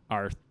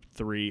our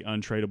 3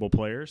 untradeable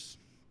players.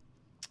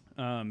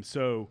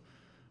 So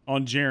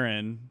on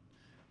Jaren,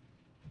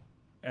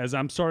 as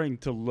I'm starting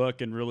to look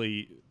and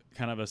really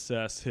kind of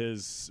assess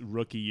his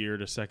rookie year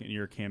to second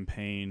year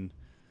campaign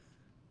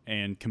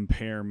and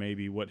compare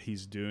maybe what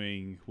he's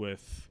doing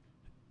with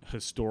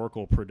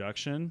historical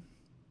production,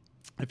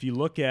 if you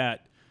look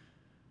at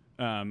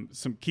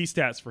some key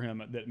stats for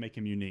him that make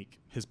him unique,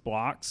 his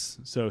blocks,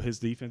 so his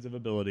defensive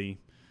ability,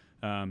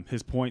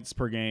 his points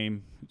per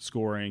game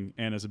scoring,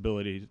 and his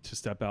ability to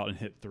step out and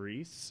hit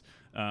threes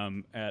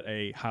at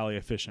a highly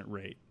efficient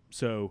rate.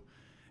 So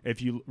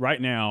if you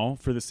right now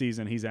for the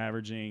season, he's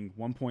averaging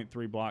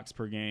 1.3 blocks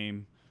per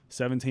game,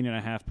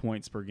 17.5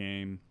 points per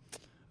game,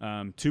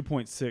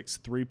 2.6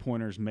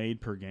 3-pointers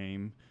made per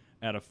game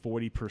at a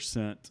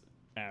 40%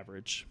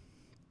 average.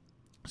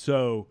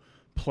 So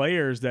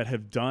players that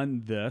have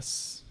done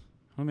this,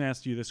 let me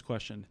ask you this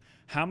question.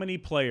 How many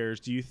players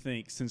do you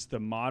think since the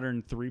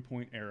modern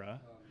 3-point era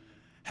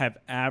have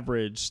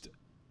averaged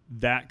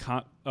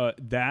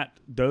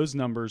those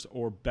numbers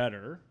or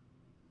better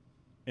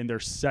in their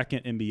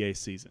second NBA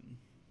season?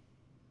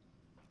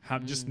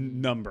 Just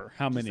number.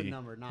 How Just many? a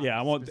number, not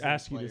I won't specific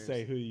ask you to players.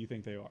 say who you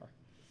think they are.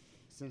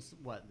 Since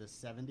what, the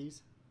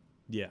 70s?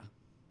 Yeah.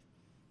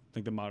 I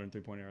think the modern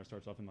 3-point era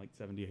starts off in like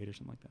 78 or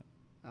something like that.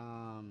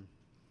 I'm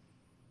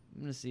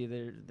going to see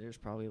there's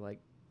probably like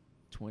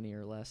 20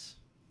 or less.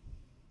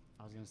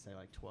 I was going to say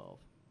like 12.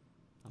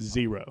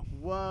 0.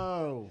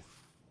 Whoa.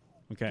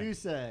 Okay.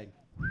 Goose egg.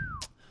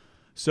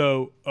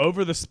 So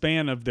over the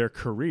span of their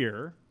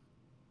career,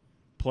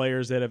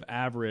 players that have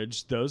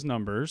averaged those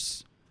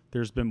numbers,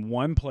 there's been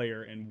one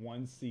player in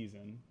one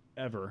season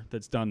ever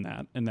that's done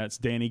that, and that's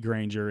Danny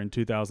Granger in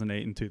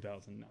 2008 and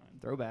 2009.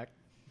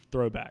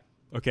 Throwback.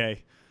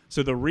 Okay.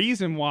 So the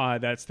reason why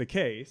that's the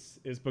case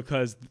is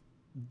because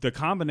the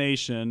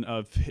combination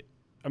of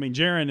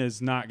Jaren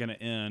is not going to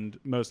end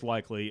most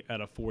likely at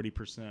a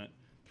 40%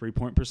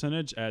 3-point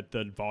percentage at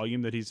the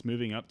volume that he's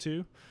moving up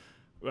to.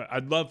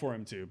 I'd love for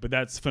him to, but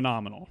that's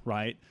phenomenal,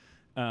 right?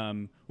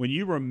 When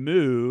you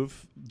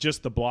remove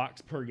just the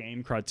blocks per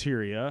game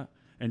criteria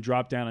and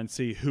drop down and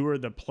see who are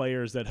the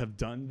players that have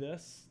done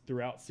this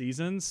throughout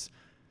seasons,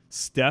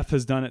 Steph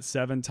has done it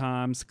 7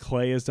 times.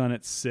 Clay has done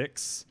it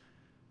 6.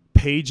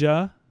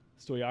 Peja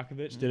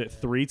Stojakovic did it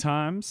 3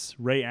 times.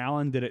 Ray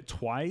Allen did it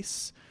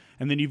twice.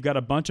 And then you've got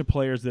a bunch of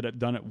players that have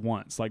done it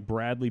once, like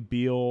Bradley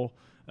Beal,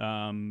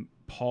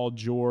 Paul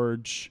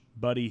George,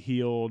 Buddy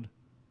Hield,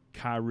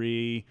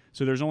 Kyrie.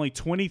 So there's only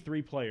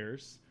 23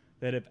 players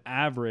that have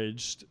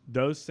averaged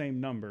those same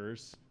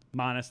numbers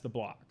minus the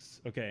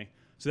blocks. Okay,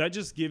 so that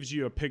just gives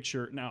you a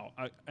picture. Now,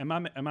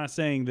 am I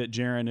saying that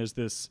Jaren is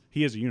this?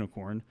 He is a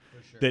unicorn.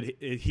 For sure. That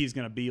he's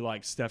going to be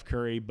like Steph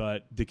Curry,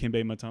 but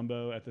Dikembe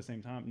Mutombo at the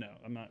same time? No,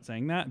 I'm not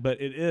saying that.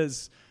 But it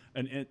is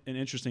an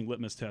interesting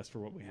litmus test for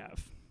what we have.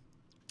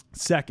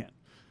 Second,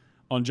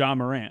 on John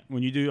Morant,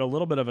 when you do a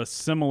little bit of a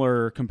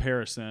similar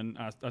comparison,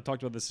 I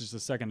talked about this just a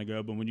second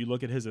ago, but when you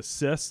look at his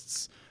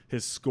assists,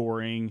 his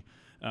scoring,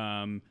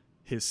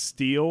 his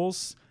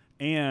steals,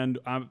 and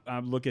I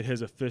look at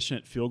his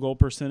efficient field goal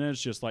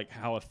percentage, just like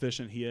how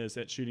efficient he is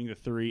at shooting the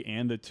 3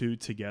 and the 2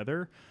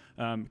 together.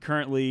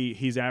 Currently,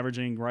 he's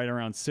averaging right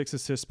around 6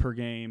 assists per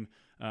game,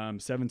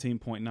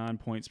 17.9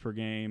 points per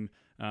game,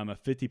 a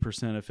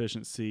 50%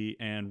 efficiency,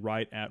 and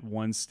right at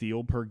 1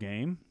 steal per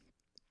game.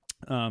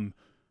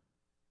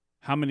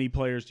 How many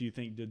players do you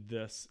think did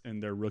this in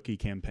their rookie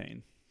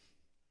campaign?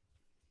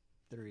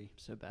 3.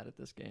 So bad at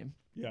this game.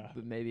 Yeah.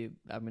 But maybe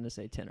I'm going to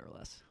say 10 or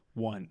less.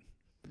 1.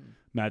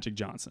 Magic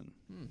Johnson.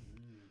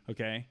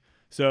 Okay.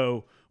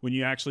 So when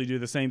you actually do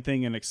the same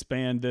thing and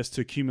expand this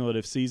to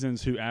cumulative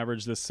seasons who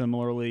average this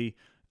similarly,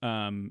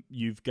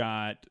 you've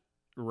got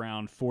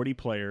around 40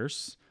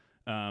 players.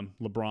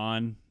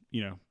 LeBron,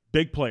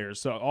 big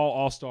players. So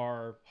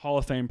all-star, Hall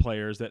of Fame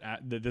players that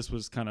this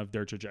was kind of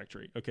their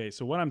trajectory. Okay.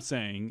 So what I'm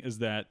saying is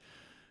that,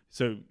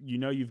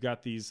 you've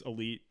got these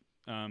elite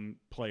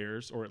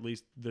players, or at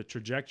least the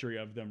trajectory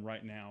of them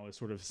right now is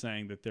sort of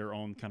saying that they're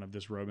on kind of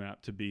this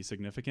roadmap to be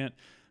significant.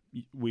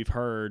 We've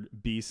heard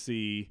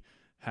BC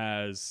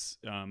has,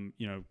 kind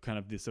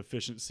of this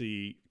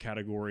efficiency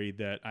category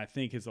that I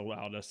think has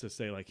allowed us to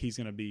say, like, he's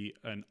going to be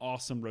an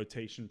awesome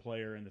rotation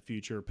player in the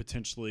future,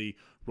 potentially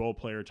role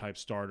player type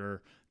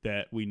starter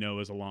that we know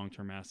is a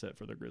long-term asset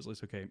for the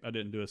Grizzlies. Okay, I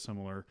didn't do a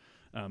similar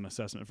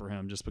assessment for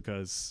him just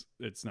because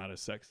it's not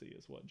as sexy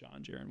as what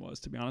John Jaren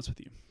was, to be honest with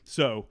you.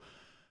 So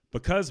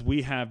because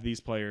we have these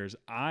players,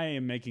 I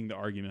am making the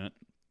argument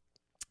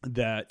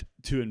that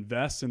to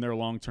invest in their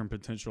long-term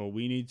potential,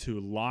 we need to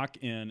lock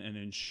in and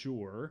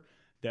ensure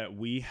that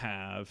we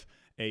have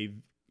a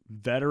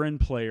veteran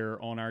player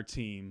on our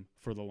team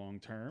for the long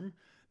term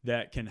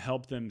that can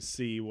help them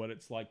see what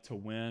it's like to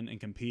win and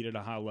compete at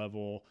a high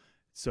level,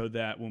 so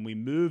that when we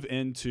move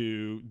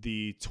into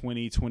the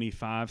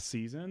 2025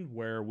 season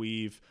where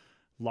we've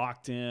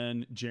locked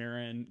in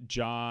Jaren,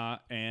 Ja,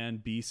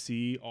 and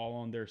BC all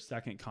on their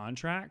second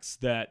contracts,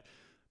 that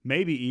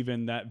maybe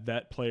even that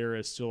vet player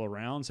is still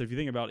around. So if you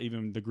think about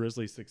even the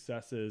Grizzlies'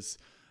 successes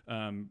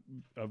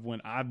of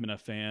when I've been a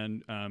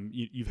fan,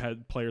 you've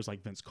had players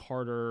like Vince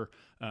Carter,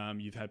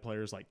 you've had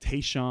players like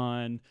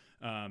Tayshaun,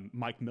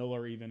 Mike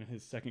Miller, even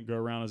his second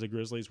go-around as a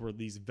Grizzlies, were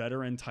these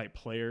veteran-type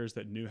players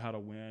that knew how to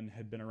win,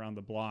 had been around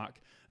the block,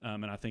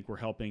 and I think we're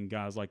helping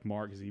guys like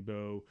Mark,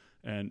 Zebo,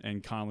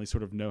 and Conley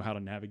sort of know how to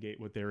navigate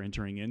what they're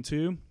entering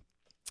into.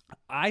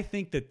 I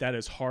think that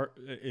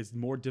is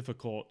more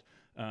difficult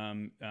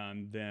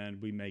than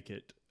we make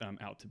it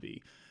out to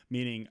be.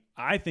 Meaning,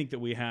 I think that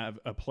we have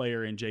a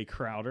player in Jay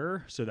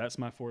Crowder, so that's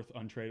my 4th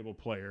untradeable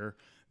player,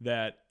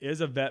 that is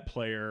a vet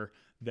player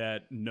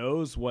that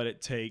knows what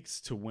it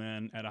takes to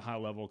win at a high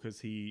level, because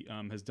he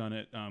has done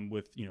it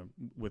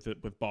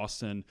with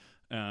Boston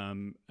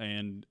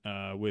and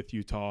with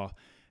Utah.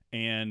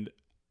 And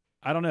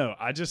I don't know.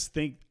 I just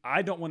think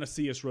I don't want to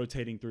see us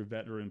rotating through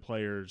veteran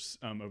players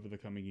over the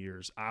coming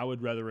years. I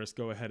would rather us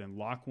go ahead and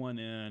lock one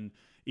in,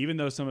 even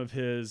though some of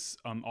his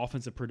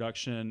offensive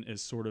production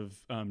is sort of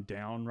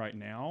down right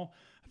now.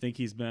 I think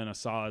he's been a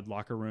solid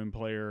locker room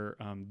player.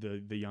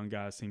 The young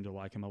guys seem to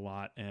like him a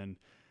lot, and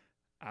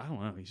I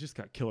don't know. He's just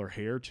got killer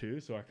hair too,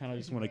 so I kind of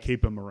just want to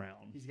keep him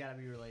around. He's got to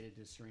be related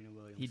to Serena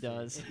Williams. He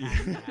does.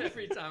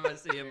 Every time I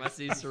see him, I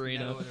see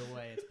Serena. No other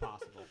way it's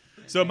possible.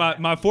 So my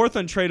 4th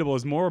untradeable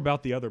is more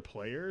about the other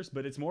players,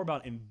 but it's more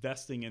about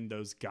investing in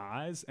those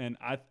guys. And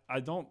I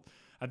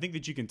think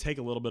that you can take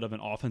a little bit of an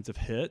offensive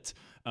hit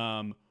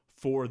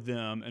for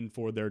them and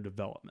for their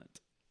development.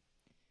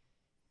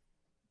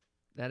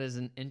 That is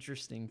an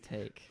interesting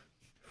take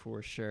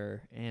for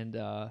sure. And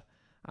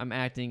I'm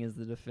acting as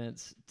the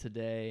defense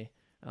today.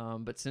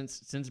 But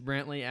since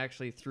Brantley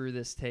actually threw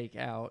this take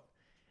out,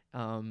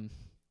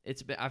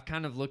 I've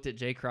kind of looked at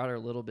Jay Crowder a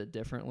little bit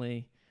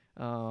differently.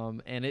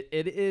 And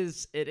it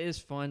is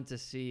fun to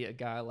see a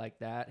guy like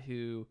that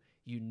who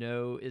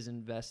is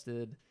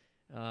invested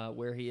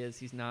where he is.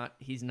 He's not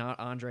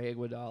Andre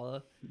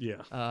Iguodala.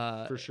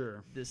 Yeah, for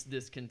sure. This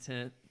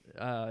discontent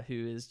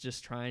who is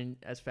just trying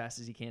as fast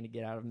as he can to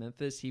get out of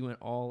Memphis. He went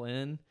all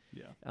in.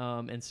 Yeah.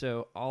 And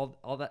so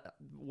all that,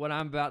 what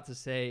I'm about to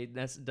say,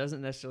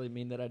 doesn't necessarily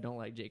mean that I don't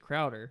like Jay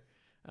Crowder.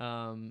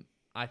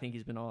 I think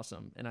he's been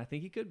awesome, and I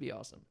think he could be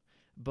awesome.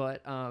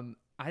 But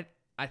I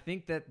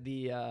think that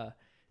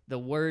the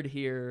word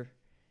here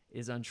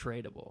is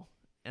untradeable,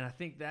 and I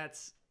think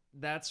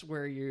that's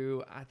where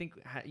you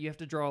have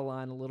to draw a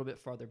line a little bit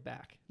farther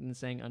back than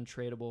saying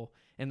untradeable.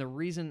 And the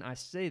reason I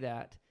say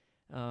that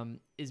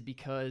is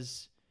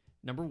because,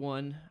 number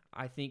one,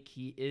 I think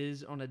he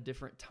is on a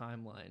different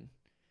timeline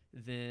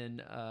than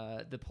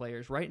the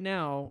players right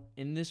now.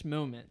 In this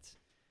moment,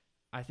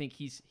 I think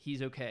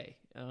he's okay.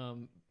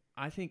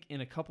 I think in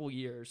a couple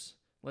years,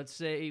 let's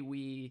say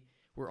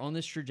we're on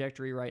this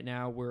trajectory right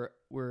now. We're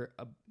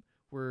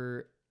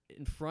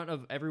in front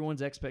of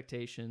everyone's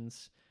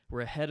expectations.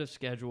 We're ahead of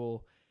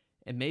schedule.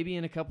 and maybe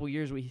in a couple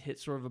years we hit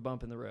sort of a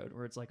bump in the road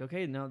where it's like,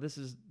 okay, now this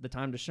is the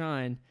time to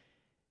shine.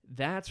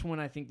 That's when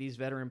I think these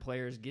veteran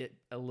players get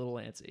a little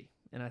antsy.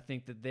 And I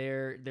think that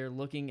they're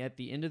looking at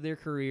the end of their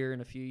career in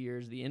a few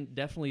years,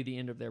 definitely the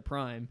end of their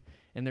prime,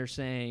 and they're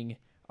saying,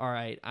 all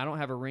right, I don't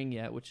have a ring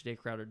yet, which Jay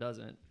Crowder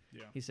doesn't.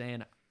 Yeah. He's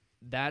saying,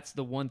 that's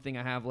the one thing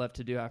I have left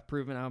to do. I've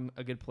proven I'm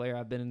a good player.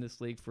 I've been in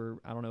this league for,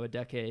 I don't know, a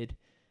decade.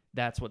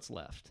 That's what's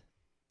left.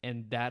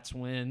 And that's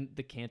when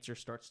the cancer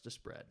starts to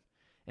spread.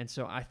 And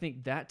so I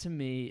think that, to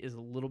me, is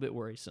a little bit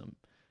worrisome.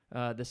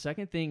 The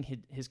second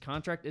thing, his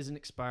contract isn't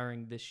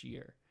expiring this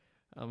year.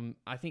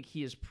 I think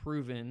he has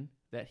proven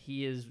that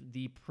he is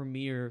the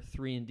premier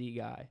 3-and-D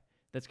guy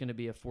that's going to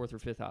be a fourth or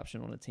fifth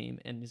option on a team,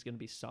 and he's going to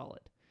be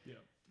solid. Yeah.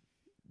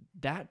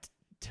 That,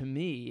 to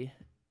me,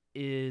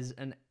 is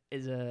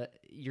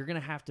you're going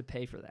to have to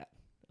pay for that.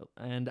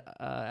 And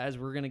as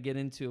we're going to get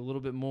into a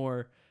little bit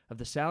more of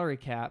the salary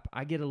cap,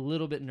 I get a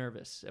little bit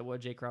nervous at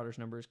what Jay Crowder's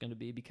number is going to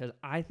be, because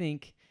I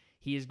think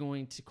he is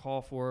going to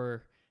call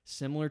for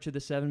similar to the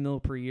 $7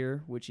 million per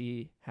year, which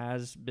he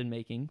has been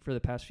making for the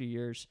past few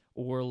years,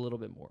 or a little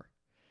bit more,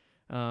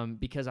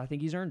 because I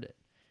think he's earned it.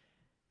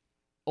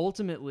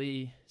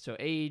 Ultimately, so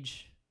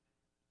age,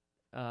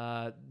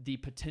 the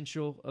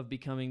potential of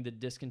becoming the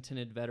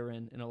discontented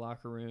veteran in a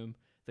locker room,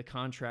 the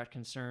contract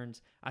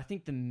concerns. I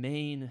think the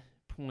main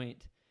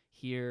point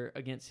here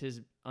against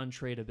his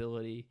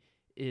untradeability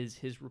is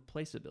his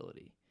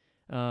replaceability.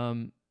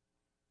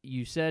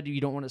 You said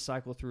you don't want to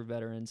cycle through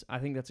veterans. I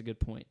think that's a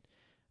good point.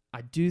 I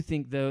do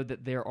think, though,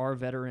 that there are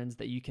veterans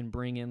that you can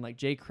bring in. Like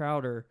Jay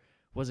Crowder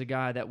was a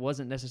guy that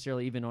wasn't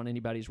necessarily even on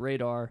anybody's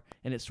radar,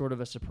 and it's sort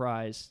of a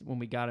surprise when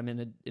we got him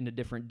in a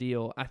different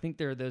deal. I think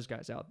there are those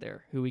guys out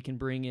there who we can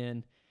bring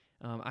in.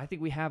 I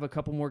think we have a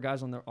couple more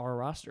guys on our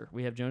roster.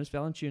 We have Jonas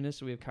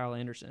Valanciunas, we have Kyle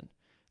Anderson.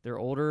 They're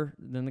older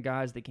than the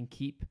guys that can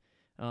keep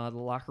the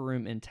locker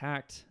room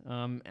intact,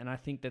 and I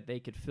think that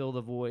they could fill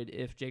the void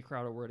if Jay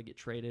Crowder were to get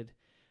traded.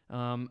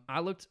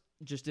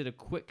 Just did a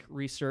quick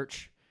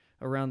research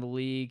around the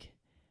league,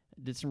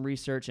 did some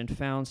research, and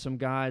found some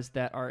guys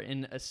that are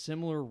in a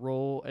similar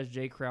role as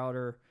Jay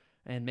Crowder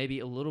and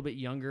maybe a little bit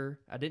younger.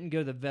 I didn't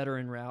go the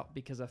veteran route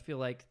because I feel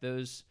like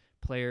those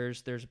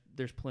players, there's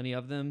plenty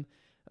of them.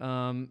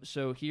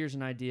 So here's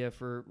an idea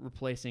for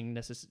replacing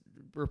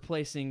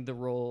the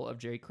role of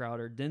Jay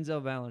Crowder.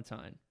 Denzel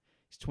Valentine.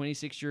 He's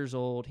 26 years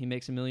old. He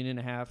makes $1.5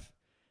 million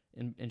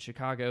in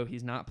Chicago.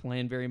 He's not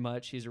playing very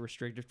much. He's a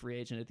restricted free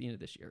agent at the end of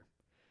this year.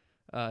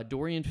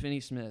 Dorian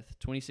Finney-Smith,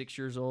 26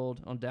 years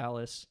old, on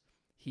Dallas.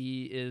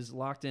 He is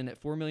locked in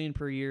at $4 million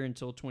per year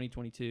until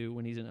 2022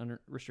 when he's an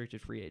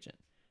unrestricted free agent.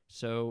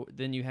 So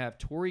then you have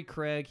Torrey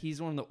Craig. He's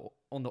on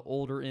the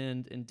older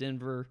end in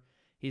Denver.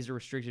 He's a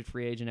restricted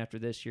free agent after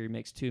this year. He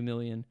makes $2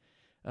 million.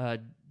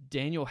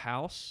 Daniel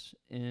House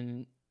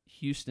in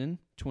Houston,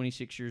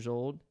 26 years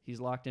old. He's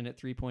locked in at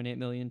 $3.8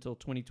 million until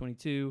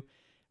 2022.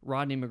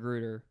 Rodney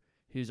Magruder,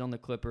 who's on the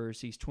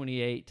Clippers, he's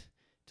 28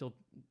 till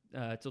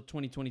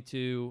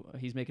 2022.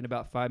 He's making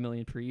about $5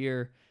 million per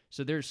year.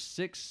 So there's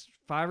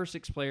 5 or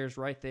 6 players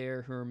right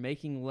there who are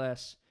making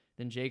less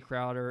than Jay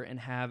Crowder and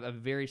have a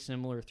very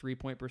similar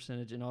 3-point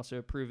percentage, and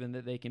also proven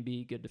that they can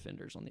be good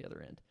defenders on the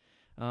other end.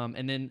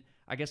 And then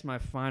I guess my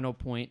final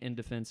point in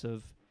defense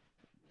of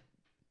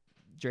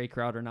Jay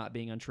Crowder not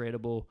being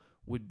untradeable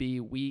would be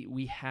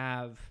we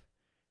have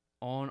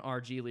on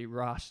our G League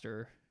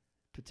roster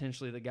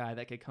potentially the guy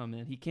that could come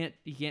in. He can't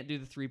do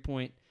the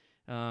 3-point.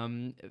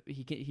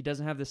 He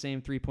doesn't have the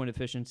same 3-point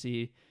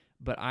efficiency,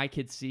 but I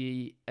could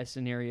see a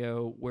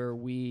scenario where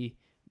we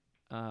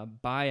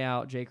buy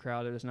out Jay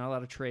Crowder. There's not a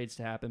lot of trades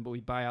to happen, but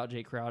we buy out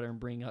Jay Crowder and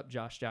bring up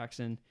Josh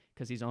Jackson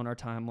because he's on our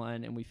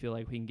timeline, and we feel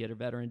like we can get a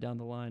veteran down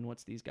the line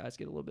once these guys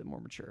get a little bit more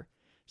mature.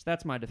 So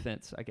that's my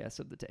defense, I guess,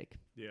 of the take.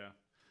 Yeah.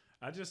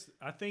 I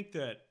think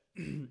that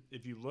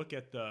if you look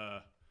at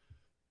the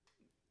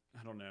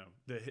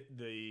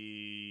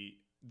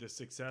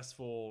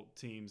successful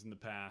teams in the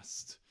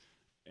past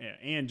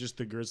and just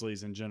the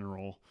Grizzlies in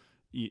general,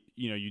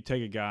 you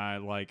take a guy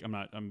like,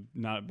 I'm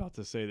not about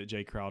to say that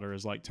Jay Crowder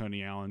is like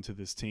Tony Allen to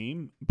this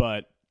team,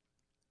 but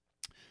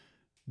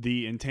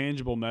the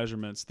intangible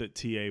measurements that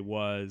TA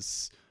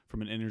was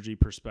from an energy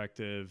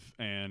perspective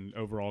and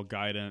overall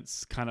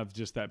guidance, kind of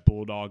just that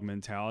bulldog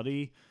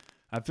mentality,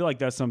 I feel like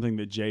that's something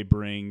that Jay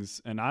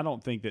brings, and I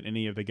don't think that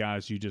any of the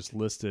guys you just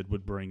listed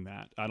would bring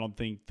that. I don't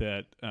think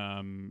that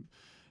I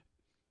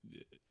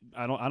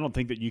don't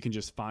think that you can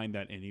just find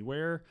that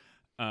anywhere.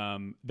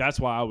 That's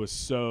why I was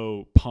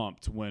so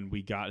pumped when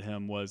we got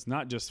him, was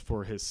not just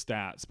for his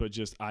stats, but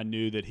just I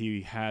knew that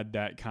he had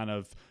that kind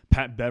of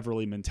Pat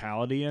Beverly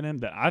mentality in him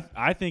that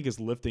I think is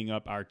lifting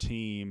up our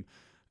team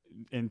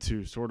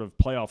into sort of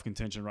playoff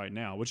contention right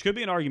now, which could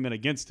be an argument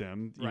against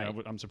him. You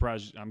know, I'm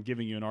surprised I'm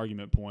giving you an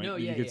argument point. No,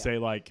 you could say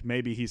like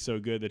maybe he's so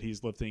good that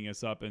he's lifting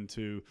us up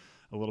into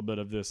a little bit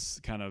of this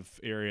kind of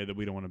area that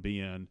we don't want to be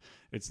in.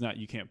 It's not,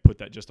 you can't put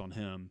that just on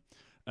him.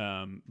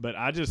 But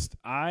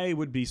I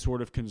would be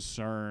sort of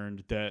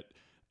concerned that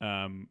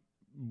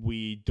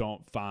we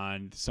don't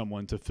find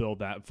someone to fill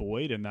that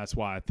void, and that's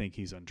why I think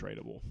he's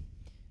untradeable.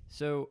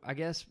 So I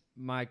guess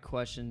my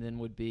question then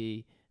would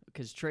be,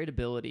 because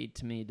tradability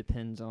to me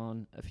depends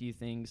on a few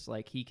things.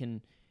 Like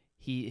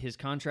his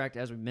contract,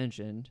 as we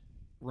mentioned,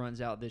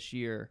 runs out this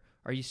year.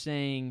 Are you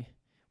saying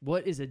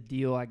what is a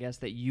deal, I guess,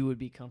 that you would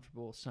be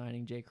comfortable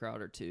signing Jay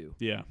Crowder to?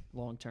 Yeah.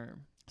 Long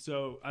term.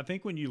 So I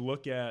think when you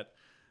look at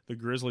the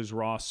Grizzlies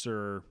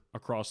roster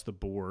across the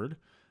board,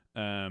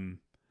 I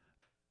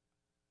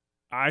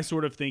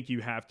sort of think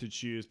you have to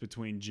choose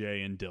between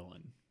Jay and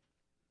Dylan.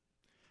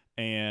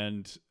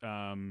 And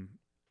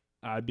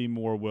I'd be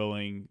more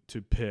willing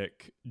to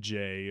pick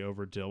Jay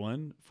over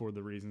Dylan for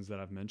the reasons that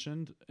I've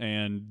mentioned.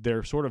 And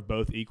they're sort of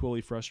both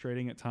equally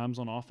frustrating at times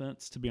on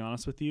offense, to be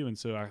honest with you. And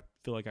so I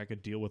feel like I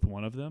could deal with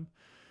one of them.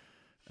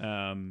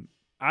 I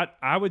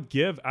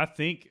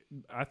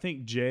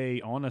think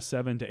Jay on a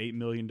 $7 to $8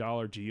 million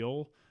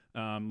deal,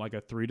 like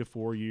a 3 to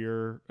 4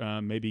 year,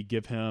 maybe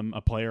give him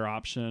a player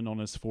option on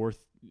his fourth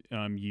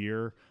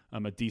year,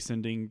 a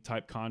descending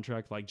type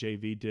contract like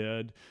JV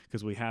did,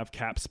 because we have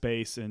cap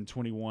space in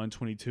 21,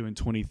 22, and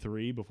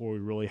 23 before we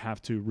really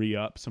have to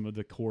re-up some of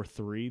the core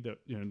three,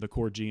 the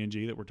core G and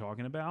G that we're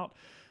talking about.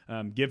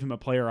 Give him a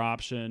player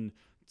option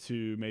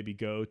to maybe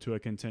go to a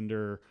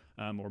contender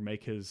or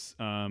make his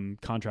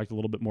contract a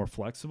little bit more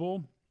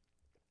flexible.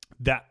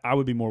 That I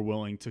would be more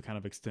willing to kind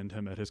of extend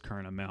him at his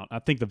current amount. I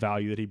think the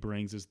value that he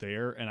brings is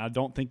there, and I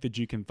don't think that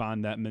you can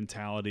find that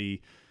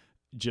mentality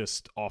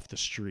just off the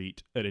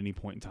street at any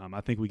point in time.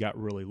 I think we got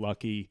really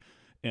lucky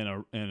in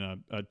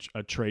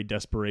a trade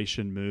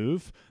desperation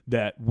move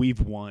that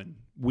we've won.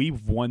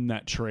 We've won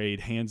that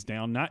trade hands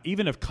down. Not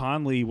even if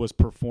Conley was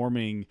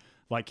performing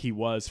like he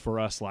was for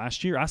us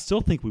last year, I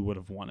still think we would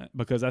have won it,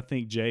 because I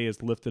think Jay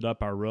has lifted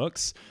up our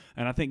rooks,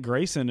 and I think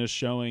Grayson is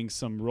showing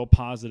some real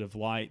positive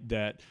light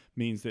that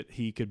means that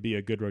he could be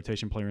a good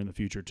rotation player in the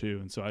future too.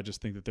 And so I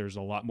just think that there's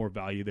a lot more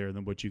value there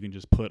than what you can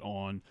just put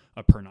on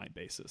a per night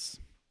basis.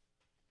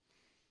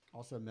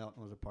 Also,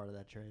 Melton was a part of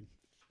that trade.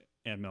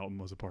 And Melton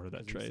was a part of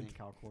that trade. St.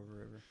 Kyle Corver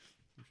River,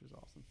 which was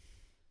awesome.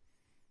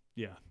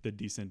 Yeah, the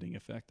descending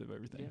effect of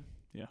everything.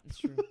 Yeah. That's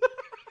true.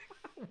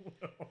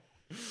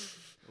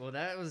 Well,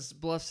 that was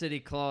Bluff City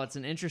Claw. It's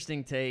an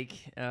interesting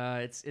take.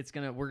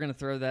 We're gonna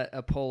throw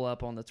a poll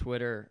up on the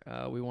Twitter.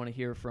 We want to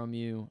hear from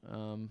you.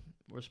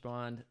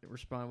 Respond.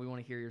 We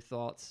want to hear your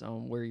thoughts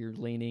on where you're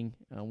leaning,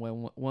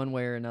 one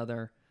way or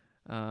another.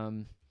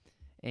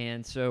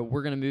 And so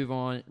we're gonna move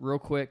on real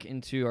quick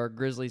into our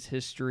Grizzlies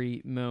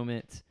history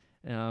moment.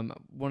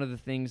 One of the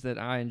things that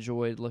I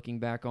enjoyed looking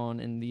back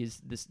on in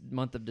this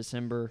month of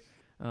December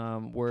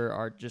were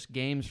our just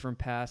games from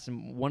past,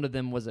 and one of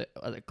them was a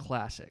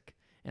classic.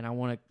 And I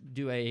want to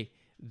do a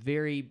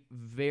very,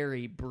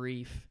 very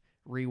brief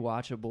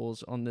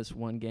rewatchables on this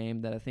one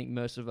game that I think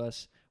most of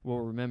us will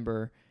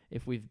remember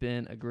if we've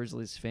been a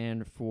Grizzlies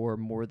fan for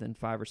more than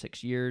 5 or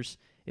 6 years.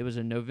 It was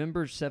a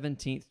November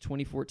 17th,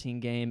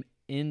 2014 game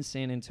in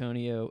San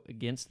Antonio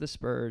against the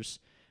Spurs.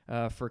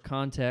 For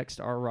context,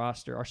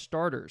 our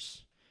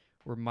starters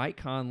were Mike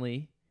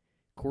Conley,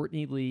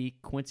 Courtney Lee,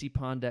 Quincy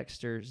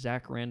Pondexter,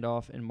 Zach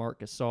Randolph, and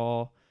Marc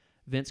Gasol.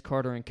 Vince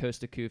Carter and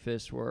Costa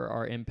Koufos were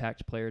our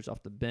impact players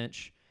off the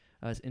bench.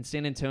 In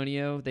San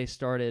Antonio, they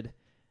started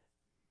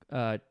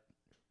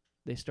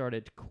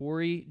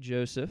Corey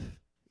Joseph,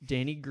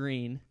 Danny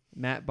Green,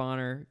 Matt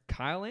Bonner,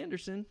 Kyle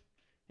Anderson,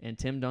 and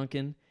Tim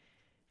Duncan.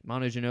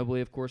 Manu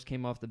Ginobili, of course,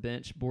 came off the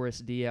bench.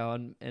 Boris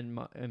Diaw and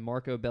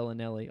Marco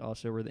Bellinelli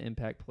also were the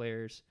impact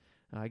players.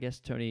 I guess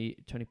Tony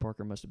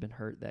Parker must have been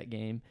hurt that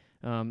game.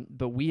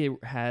 But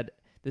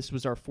this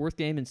was our fourth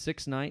game in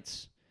 6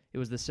 nights. It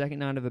was the second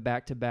night of a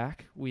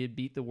back-to-back. We had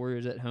beat the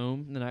Warriors at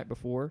home the night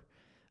before.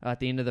 At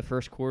the end of the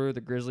first quarter,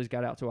 the Grizzlies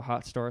got out to a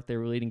hot start. They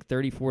were leading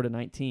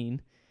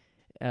 34-19.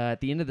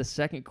 At the end of the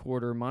second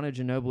quarter, Manu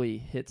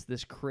Ginobili hits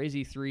this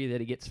crazy three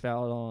that he gets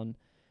fouled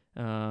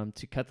on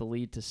to cut the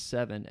lead to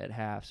 7 at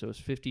half. So it was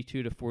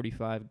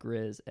 52-45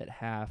 Grizz at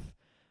half.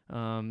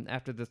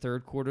 After the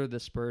third quarter, the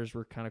Spurs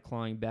were kind of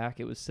clawing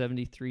back. It was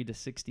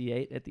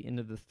 73-68 at the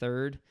end of the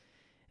third.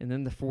 And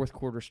then the fourth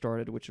quarter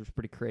started, which was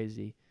pretty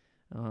crazy.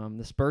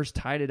 The Spurs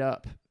tied it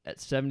up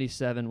at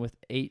 77 with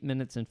 8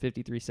 minutes and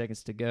 53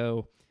 seconds to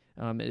go.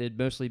 It had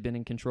mostly been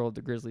in control of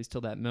the Grizzlies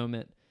till that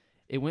moment.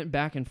 It went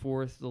back and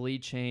forth. The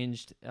lead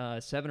changed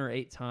 7 or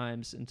 8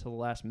 times until the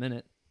last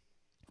minute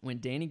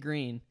when Danny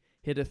Green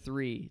hit a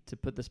three to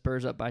put the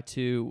Spurs up by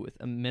 2 with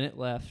a minute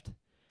left.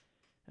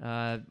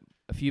 A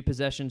few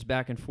possessions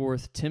back and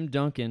forth. Tim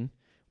Duncan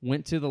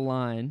went to the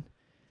line.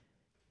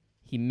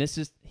 He missed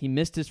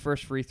his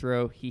first free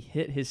throw. He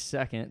hit his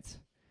second,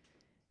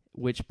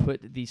 which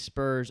put the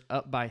Spurs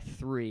up by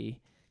 3.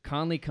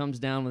 Conley comes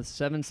down with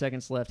 7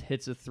 seconds left,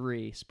 hits a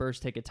 3. Spurs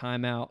take a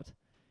timeout.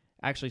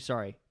 Actually,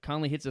 sorry.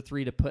 Conley hits a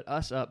 3 to put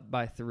us up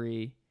by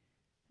 3.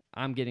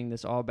 I'm getting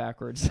this all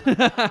backwards.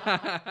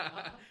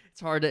 It's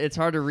hard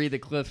to read the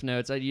Cliff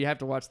Notes. You have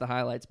to watch the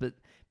highlights. But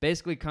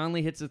basically,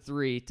 Conley hits a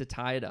 3 to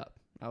tie it up.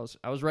 I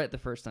was right the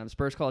first time.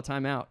 Spurs call a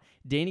timeout.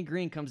 Danny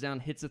Green comes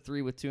down, hits a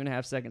 3 with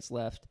 2.5 seconds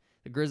left.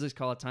 The Grizzlies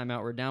call a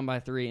timeout. We're down by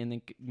 3, and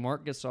then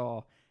Marc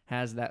Gasol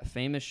has that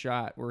famous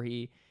shot where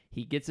he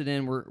He gets it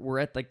in. We're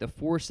at like the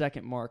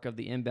 4-second mark of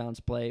the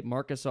inbounds play.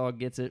 Marc Gasol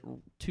gets it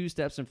 2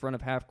 steps in front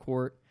of half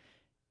court,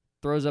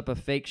 throws up a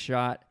fake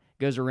shot,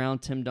 goes around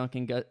Tim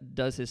Duncan,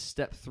 does his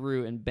step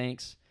through and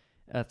banks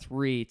a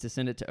 3 to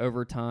send it to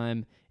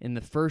overtime. In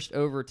the first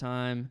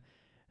overtime,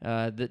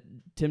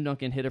 Tim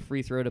Duncan hit a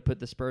free throw to put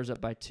the Spurs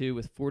up by 2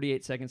 with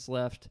 48 seconds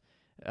left.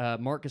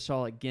 Marc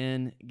Gasol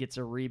again gets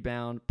a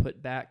rebound,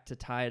 put back to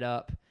tie it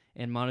up,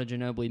 and Manu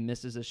Ginobili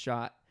misses a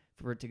shot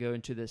for it to go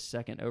into this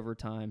second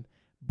overtime.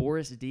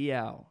 Boris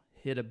Diaw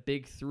hit a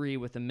big 3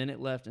 with a minute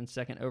left in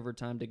second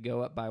overtime to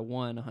go up by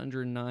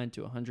 109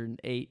 to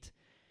 108.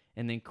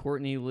 And then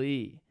Courtney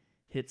Lee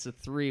hits a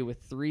 3 with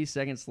 3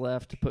 seconds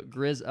left to put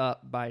Grizz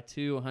up by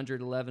 2,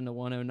 111 to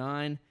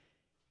 109.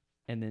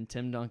 And then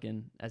Tim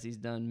Duncan, as he's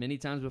done many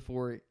times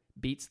before,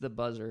 beats the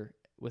buzzer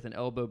with an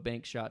elbow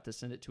bank shot to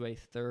send it to a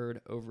third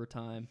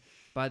overtime.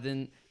 By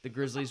then, the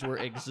Grizzlies were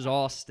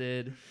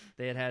exhausted.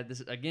 They had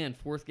this, again,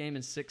 4th game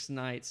in 6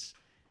 nights.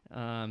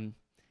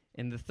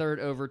 In the third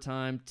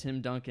overtime,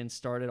 Tim Duncan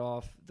started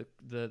off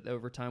the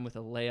overtime with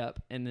a layup,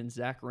 and then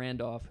Zach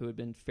Randolph, who had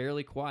been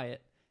fairly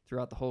quiet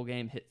throughout the whole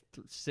game, hit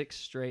 6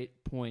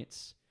 straight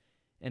points.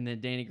 And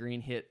then Danny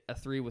Green hit a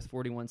 3 with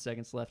 41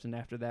 seconds left, and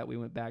after that we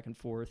went back and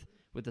forth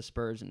with the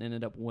Spurs and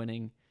ended up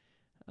winning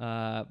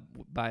by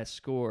a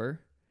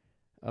score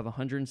of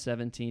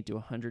 117 to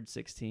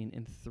 116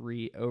 in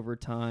 3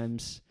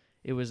 overtimes.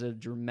 It was a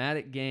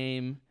dramatic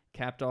game,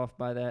 capped off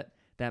by that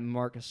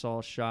Marc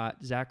Gasol shot.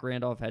 Zach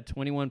Randolph had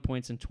 21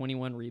 points and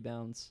 21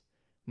 rebounds.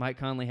 Mike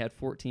Conley had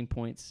 14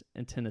 points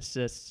and 10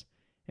 assists.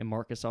 And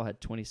Marc Gasol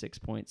had 26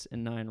 points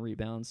and 9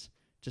 rebounds.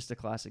 Just a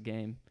classic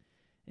game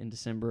in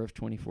December of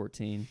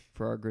 2014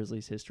 for our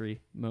Grizzlies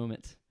history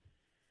moment.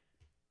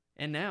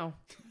 And now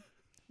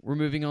we're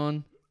moving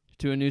on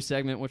to a new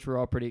segment, which we're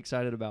all pretty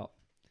excited about.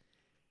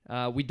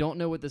 We don't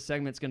know what the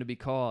segment's going to be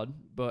called,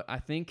 but I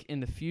think in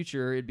the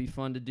future it'd be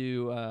fun to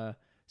do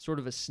sort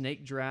of a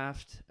snake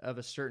draft of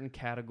a certain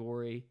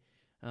category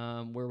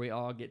where we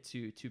all get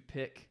to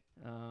pick.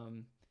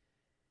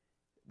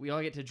 We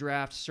all get to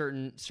draft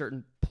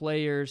certain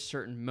players,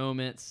 certain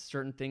moments,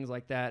 certain things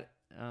like that.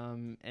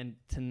 And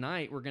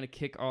tonight we're going to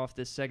kick off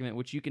this segment,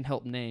 which you can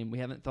help name. We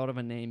haven't thought of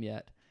a name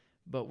yet,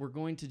 but we're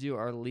going to do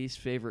our least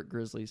favorite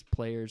Grizzlies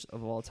players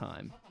of all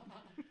time.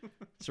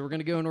 So we're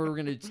going to go in order. We're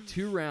going to do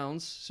 2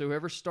 rounds. So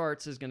whoever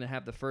starts is going to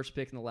have the first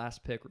pick and the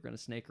last pick. We're going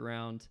to snake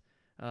around.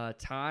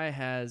 Ty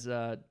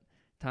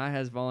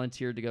has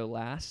volunteered to go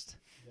last,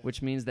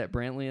 which means that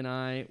Brantley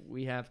and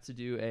we have to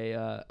do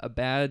a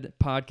bad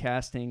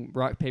podcasting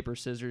rock, paper,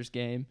 scissors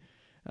game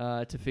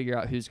to figure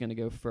out who's going to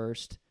go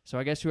first. So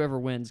I guess whoever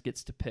wins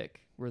gets to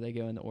pick where they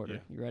go in the order.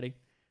 Yeah. You ready?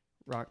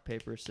 Rock,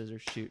 paper,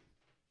 scissors, shoot.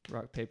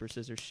 Rock, paper,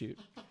 scissors, shoot.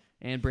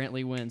 And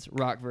Brantley wins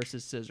rock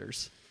versus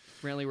scissors.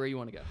 Brantley, where you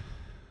want to go?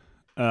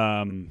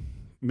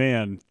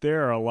 Man,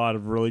 there are a lot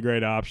of really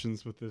great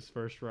options with this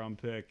first round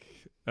pick.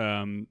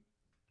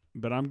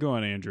 But I'm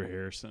going Andrew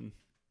Harrison.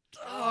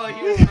 Oh,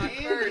 he was my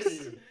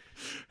first.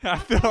 I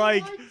feel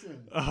like,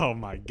 oh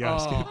my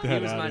gosh, get that out of here.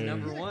 He was my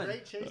number 1.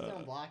 Great chase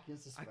down block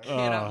against the Spurs. I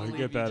cannot believe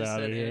get that you just out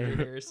of said here.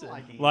 Andrew Harrison.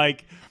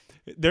 Like,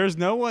 there's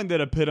no one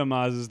that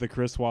epitomizes the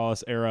Chris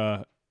Wallace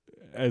era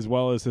as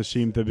well as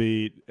Hasheem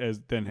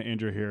Thabeet than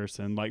Andrew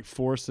Harrison. Like,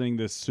 forcing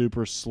this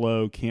super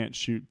slow, can't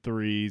shoot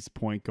threes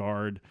point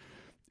guard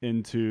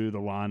into the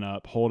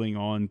lineup, holding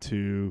on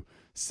to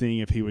seeing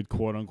if he would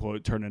quote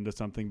unquote turn into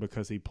something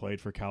because he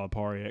played for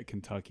Calipari at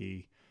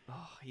Kentucky.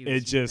 Oh, he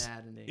was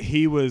maddening.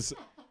 He was.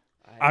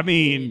 I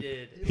mean,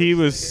 he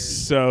was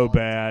so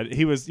bad.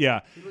 He was,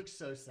 yeah. He looked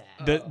so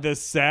sad. The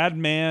sad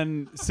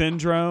man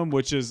syndrome,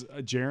 which is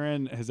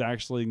Jaren has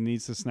actually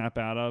needs to snap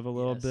out of a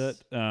little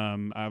bit.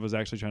 I was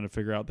actually trying to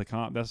figure out the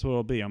comp. That's what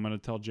it'll be. I'm going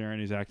to tell Jaren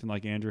he's acting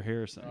like Andrew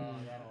Harrison.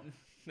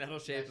 That'll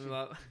shape him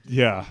up.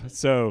 Yeah.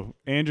 So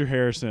Andrew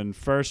Harrison,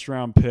 first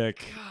round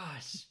pick.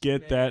 Gosh,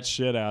 get that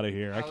shit out of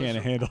here. I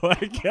can't handle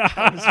that guy.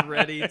 I was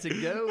ready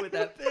to go with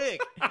that pick.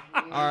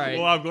 All right.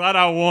 Well, I'm glad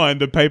I won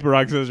the paper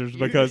rock scissors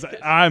because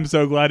I'm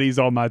so glad he's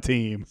on my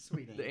team.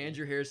 The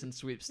Andrew Harrison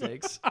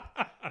sweepstakes.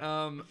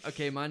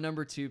 Okay, my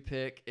number 2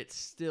 pick. It's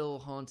still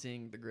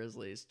haunting the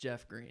Grizzlies.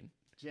 Jeff Green.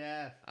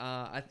 Jeff.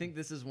 I think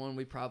this is one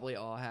we probably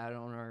all had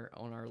on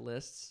our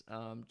lists.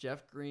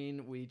 Jeff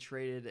Green. We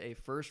traded a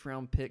first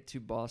round pick to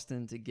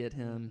Boston to get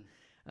him.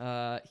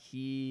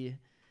 He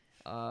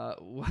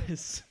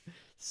was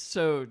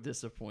so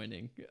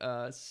disappointing.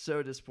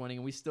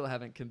 We still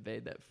haven't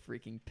conveyed that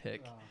freaking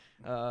pick.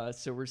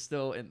 So we're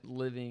still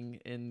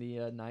living in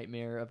the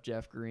nightmare of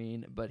Jeff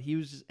Green. But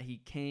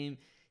he came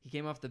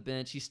off the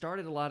bench. He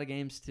started a lot of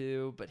games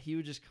too, but he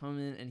would just come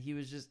in and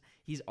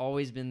he's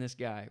always been this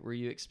guy where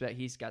you expect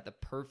he's got the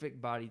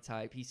perfect body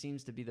type. He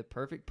seems to be the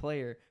perfect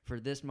player for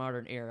this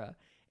modern era.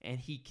 And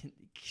he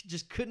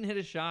just couldn't hit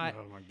a shot.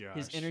 Oh, my gosh.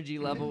 His energy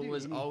level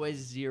was always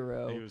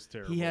 0. He was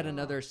terrible. He had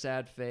another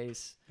sad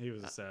face. He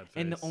was a sad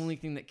face. And the only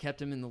thing that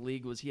kept him in the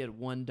league was he had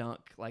one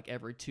dunk like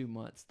every 2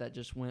 months that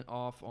just went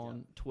off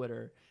on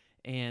Twitter.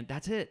 And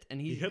that's it. And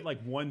he hit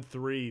like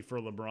 1-3 for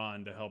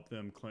LeBron to help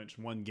them clinch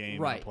one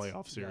game in the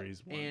playoff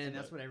series. Yeah. And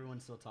that's what everyone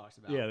still talks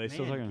about. Yeah, they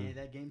still talk about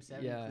that game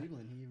 7 in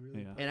Cleveland. He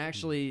really. And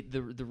actually,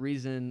 the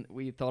reason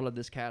we thought of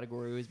this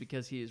category was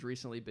because he has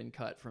recently been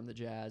cut from the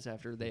Jazz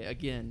after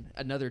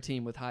another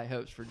team with high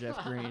hopes for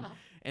Jeff Green,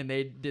 and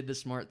they did the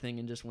smart thing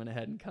and just went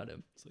ahead and cut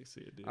him. It's like,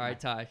 see it, dude. All right,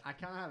 Ty. I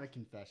kind of have a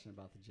confession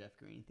about the Jeff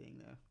Green thing,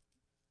 though.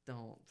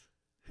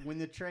 Don't. When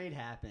the trade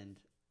happened,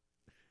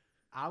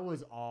 I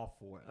was all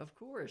for it. Of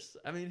course.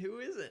 I mean, who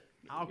isn't?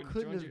 I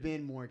couldn't have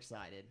been more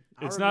excited.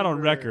 It's not on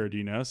record,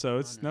 so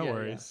it's no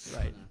worries. Yeah.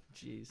 Right.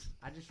 Jeez.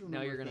 I just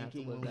remember you're gonna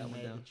thinking have to live when that we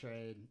one made down. the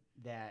trade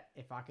that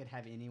if I could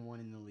have anyone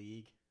in the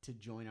league to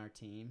join our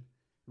team,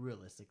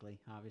 realistically,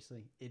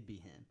 obviously, it'd be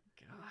him.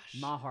 Gosh.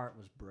 My heart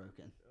was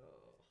broken.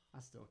 I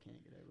still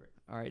can't get over it.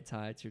 All right,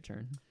 Ty, it's your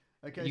turn.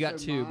 Okay, you got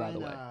two, by the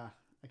way.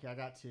 Okay, I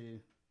got two.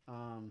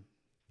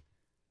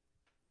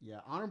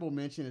 Honorable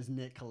mention is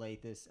Nick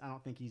Calathis. I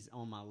don't think he's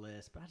on my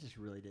list, but I just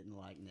really didn't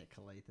like Nick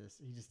Calathis.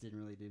 He just didn't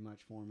really do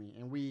much for me.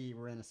 And we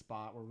were in a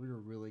spot where we were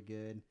really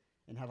good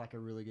and had like a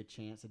really good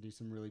chance to do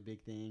some really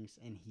big things,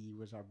 and he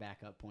was our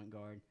backup point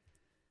guard.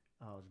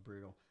 Oh, it was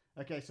brutal.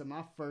 Okay, so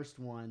my first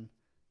one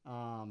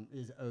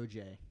is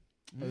OJ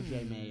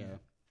Mayo.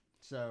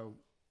 So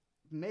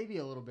maybe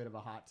a little bit of a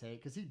hot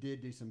take because he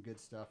did do some good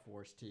stuff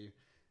for us too.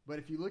 But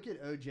if you look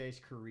at OJ's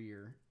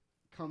career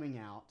coming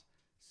out,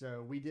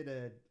 so we did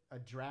a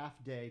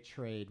draft day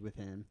trade with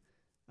him.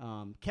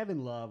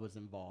 Kevin Love was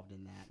involved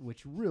in that,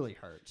 which really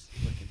hurts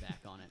looking back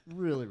on it.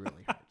 Really,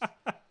 really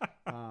hurts.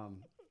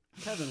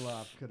 Kevin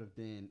Love could have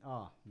been,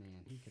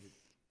 he could have,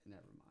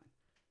 never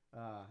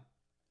mind.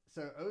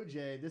 So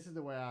OJ, this is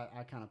the way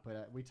I kind of put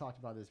it. We talked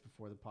about this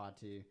before the pod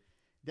too.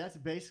 That's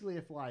basically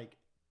if like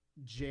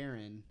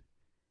Jaren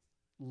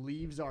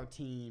leaves our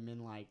team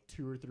in like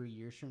 2 or 3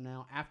 years from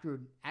now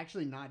after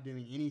actually not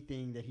doing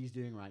anything that he's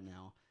doing right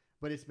now.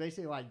 But it's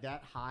basically like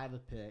that high of a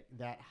pick,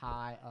 that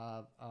high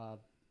of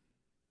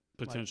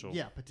potential.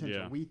 Potential.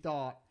 Yeah. We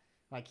thought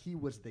like he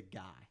was the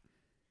guy.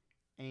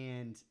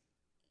 And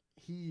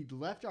he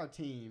left our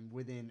team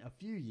within a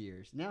few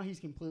years. Now he's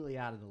completely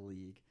out of the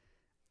league.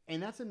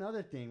 And that's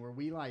another thing where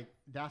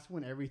that's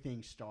when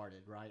everything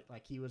started, right?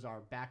 Like he was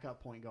our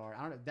backup point guard.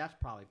 I don't know. That's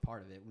probably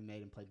part of it. We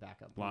made him play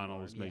backup point Lionel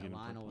guard. was making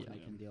Lionel was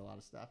making him do a lot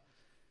of stuff.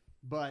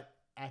 But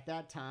at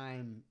that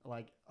time,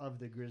 like of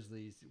the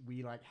Grizzlies,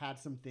 we like had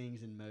some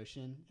things in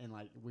motion and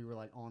like we were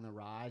like on the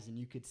rise and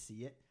you could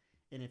see it.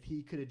 And if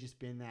he could have just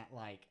been that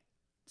like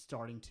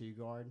starting 2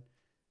 guard,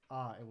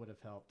 it would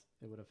have helped.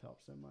 It would have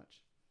helped so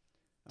much.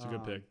 It's a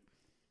good pick.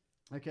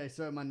 Okay,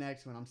 so my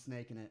next one, I'm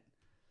snaking it.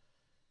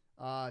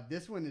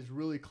 This one is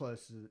really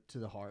close to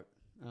the heart.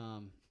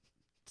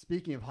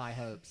 Speaking of high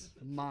hopes,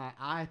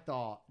 I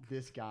thought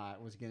this guy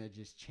was gonna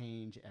just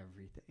change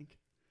everything.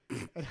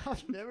 And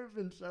I've never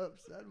been so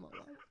upset in my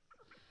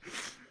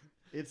life.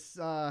 It's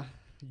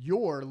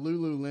your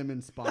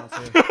Lululemon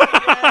sponsor.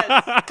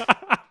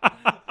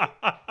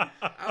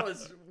 I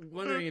was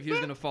wondering if he was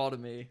going to fall to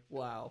me.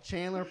 Wow.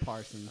 Chandler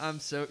Parsons. I'm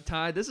so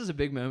Ty, this is a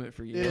big moment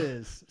for you. It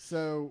is.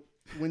 So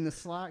when the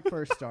Slack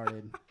first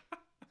started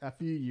a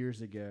few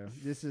years ago,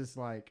 this is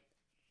like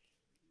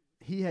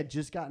he had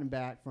just gotten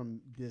back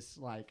from this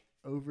like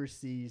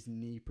overseas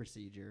knee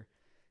procedure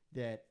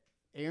that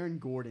Aaron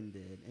Gordon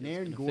did, and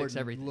Aaron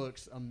Gordon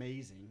looks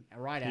amazing.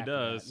 Right after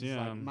does, that.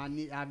 yeah. Like, my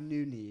knee, I have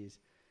new knees,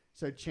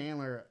 so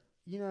Chandler,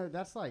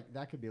 that's like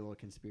that could be a little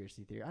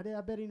conspiracy theory.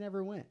 I bet he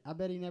never went. I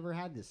bet he never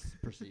had this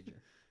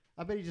procedure.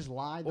 I bet he just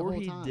lied the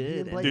whole time.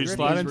 Did. Dude,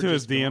 slide into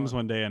his DMs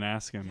one day and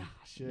ask him. Yeah,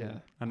 I should. Yeah.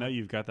 I know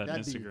you've got that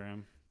on That'd be-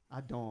 Instagram.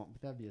 I don't,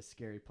 but that'd be a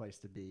scary place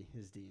to be.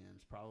 His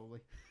DMs probably.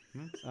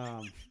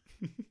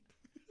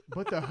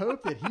 But the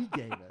hope that he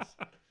gave us.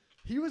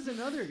 He was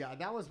another guy.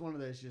 That was one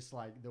of those just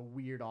like the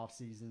weird off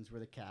seasons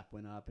where the cap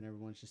went up and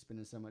everyone's just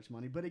spending so much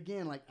money. But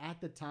again, like at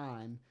the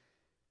time,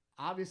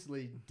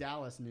 obviously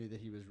Dallas knew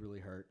that he was really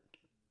hurt.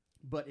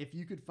 But if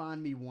you could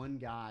find me one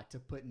guy to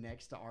put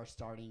next to our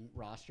starting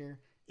roster,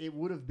 it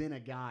would have been a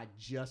guy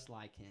just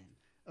like him.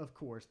 Of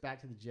course, back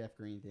to the Jeff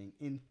Green thing.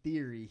 In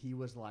theory, he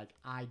was like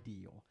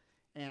ideal.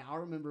 And I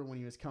remember when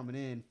he was coming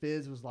in,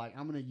 Fizz was like,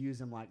 I'm going to use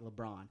him like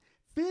LeBron.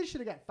 Fizz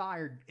should have got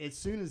fired as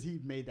soon as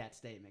he made that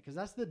statement because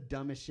that's the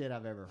dumbest shit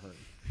I've ever heard.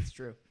 It's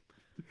true.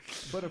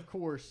 But, of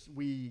course,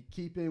 we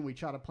keep him. We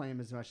try to play him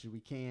as much as we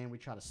can. We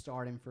try to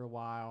start him for a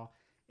while.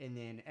 And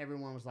then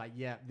everyone was like,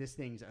 yeah, this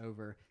thing's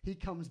over. He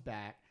comes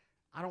back.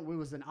 It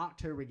was an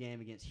October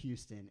game against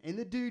Houston. And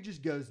the dude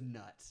just goes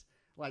nuts.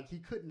 Like, he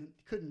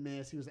couldn't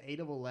miss. He was 8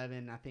 of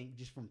 11, I think,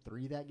 just from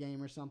 3 that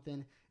game or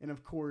something. And,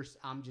 of course,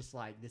 I'm just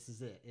like, this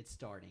is it. It's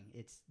starting.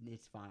 It's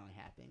finally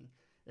happening.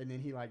 And then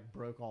he, like,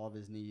 broke all of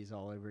his knees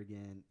all over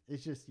again.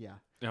 It's just, yeah.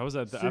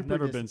 I've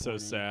never been so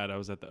sad. I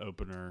was at the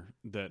opener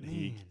that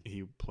he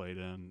played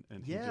in,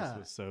 and he just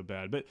was so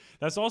bad. But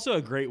that's also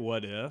a great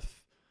what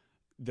if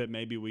that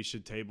maybe we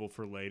should table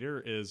for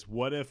later is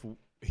what if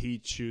he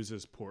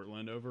chooses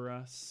Portland over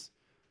us?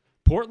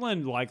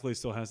 Portland likely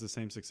still has the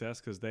same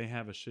success because they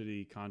have a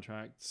shitty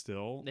contract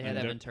still. They had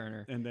Evan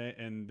Turner,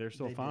 and they're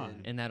still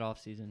fine in that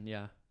offseason.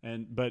 Yeah,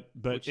 but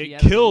Which it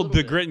killed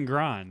the grit and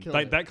grind.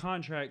 Like that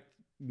contract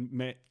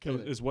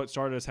is what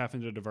started us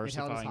having to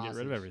diversify and get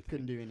rid of everything.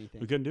 Couldn't do anything.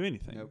 We couldn't do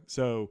anything. Nope.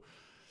 So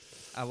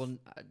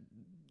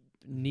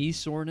knee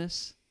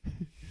soreness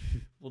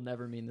will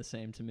never mean the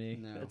same to me.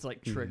 No. It's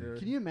like trigger.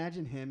 Can you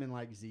imagine him and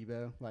like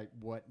Zebo, like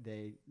what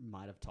they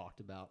might have talked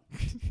about?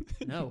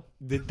 No.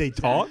 Did they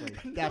talk?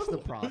 That's the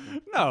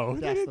problem. No,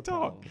 That's they didn't the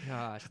talk. problem.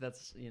 Gosh,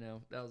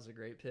 that was a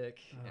great pick.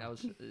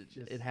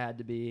 It had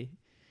to be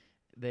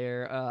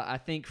there. I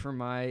think for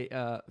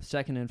my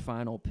second and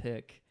final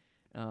pick,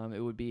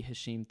 it would be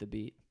Hashim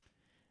Thabit.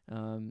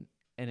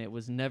 And it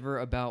was never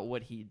about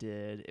what he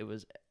did. It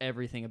was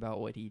everything about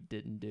what he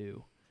didn't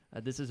do.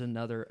 This is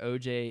another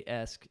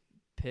OJ-esque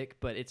pick,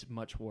 but it's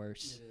much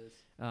worse. It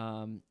is.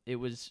 It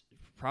was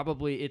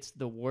probably it's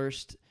the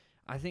worst.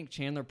 I think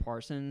Chandler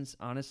Parsons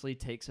honestly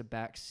takes a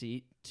back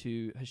seat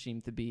to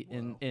Hashim Thabit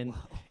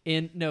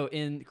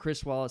in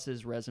Chris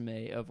Wallace's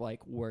resume of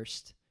like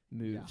worst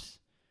moves.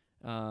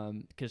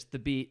 Because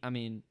Thabit,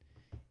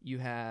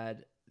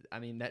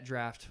 that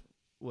draft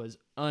was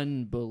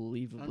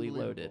unbelievably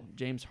loaded.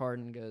 James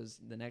Harden goes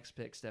the next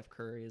pick. Steph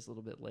Curry is a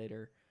little bit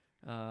later.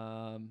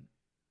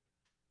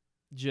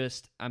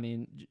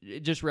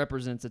 It just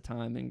represents a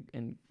time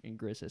in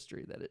Grizz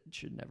history that it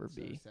should never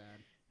be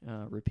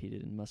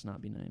repeated and must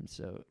not be named.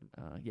 So,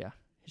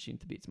 Hashim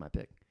Thabit's my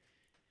pick.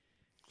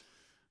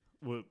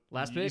 Well,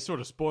 Last you pick? sort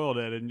of spoiled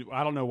it, and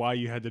I don't know why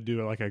you had to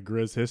do like a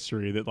Grizz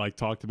history that like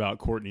talked about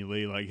Courtney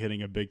Lee like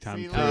hitting a big time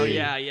three. Oh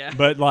yeah.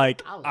 But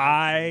like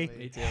I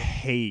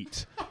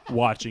hate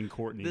watching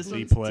Courtney This Lee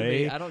one's to play.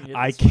 me. I don't get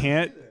I this one.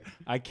 can't.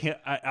 I can't.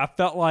 I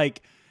felt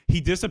like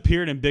he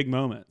disappeared in big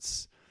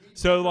moments.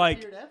 So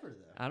like.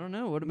 I don't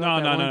know. What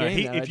about that one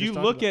game that I just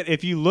talked about?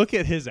 If you look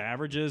at his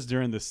averages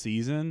during the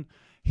season,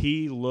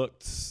 he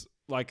looked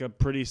like a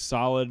pretty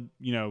solid,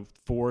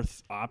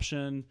 fourth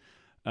option.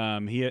 I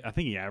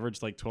think he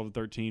averaged like 12 to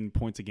 13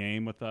 points a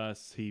game with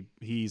us.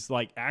 He's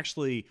like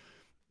actually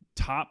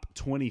top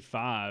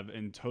 25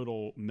 in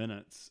total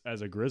minutes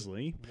as a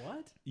Grizzly.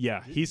 What?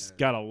 Yeah, he's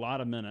got a lot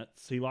of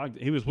minutes. He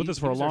was with us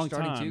for a long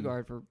time. Starting two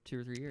guard for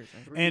 2 or 3 years.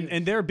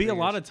 And there'd be a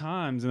lot of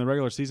times in the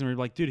regular season where you're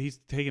like, dude, he's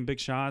taking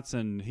big shots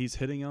and he's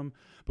hitting them.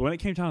 But when it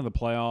came time to the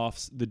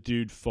playoffs, the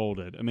dude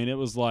folded. I mean, it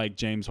was like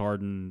James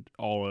Harden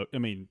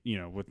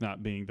with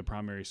not being the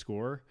primary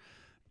scorer.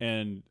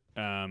 And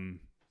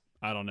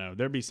I don't know.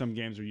 There'd be some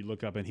games where you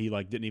look up and he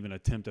like didn't even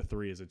attempt a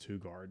three as a two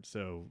guard.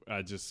 So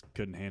I just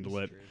couldn't handle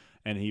it.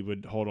 And he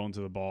would hold on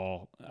to the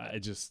ball.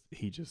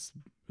 He just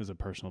was a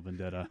personal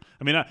vendetta.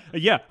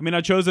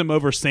 I chose him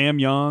over Sam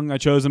Young. I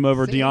chose him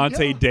over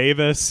Deontay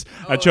Davis.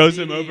 I chose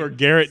him over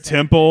Garrett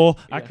Temple.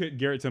 Yeah.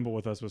 Garrett Temple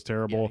with us was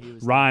terrible. Yeah,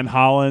 Ryan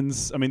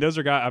Hollins. Those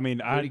are guys.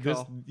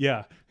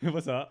 Yeah.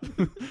 What's up?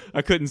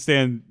 I couldn't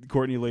stand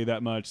Courtney Lee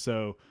that much.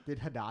 So did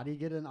Haddadi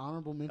get an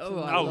honorable mention?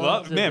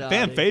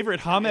 fan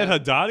favorite Hamed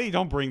Haddadi.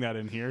 Don't bring that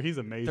in here. He's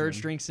amazing. Third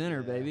string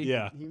center, baby.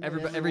 Yeah.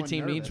 Every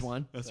team needs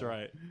one. That's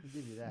right. I'll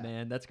give you that.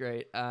 Man, that's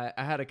great. I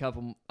had a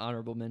couple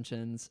honorable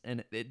mentions,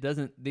 and it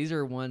doesn't. These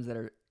are ones that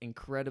are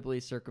incredibly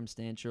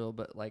circumstantial,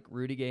 but like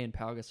Rudy Gay and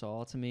Pau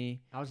Gasol to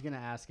me. I was gonna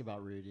ask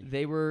about Rudy.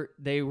 They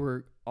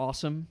were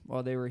awesome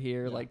while they were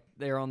here. Yeah. Like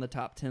they're on the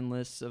top 10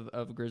 lists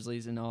of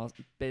Grizzlies in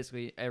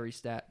basically every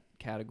stat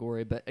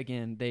category. But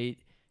again, they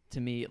to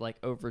me like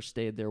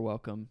overstayed their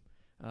welcome.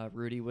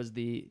 Rudy was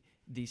the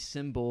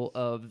symbol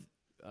of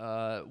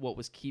what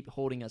was keep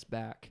holding us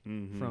back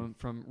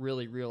from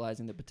really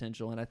realizing the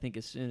potential. And I think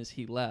as soon as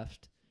he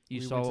left, we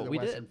saw what we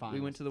did. Finals.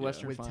 We went to the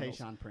Western Finals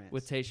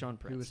with Tayshaun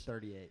Prince, who was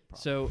 38.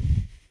 Probably. So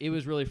it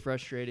was really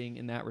frustrating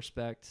in that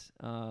respect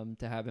to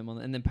have him on.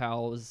 And then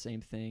Powell was the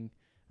same thing.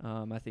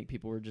 I think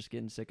people were just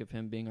getting sick of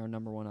him being our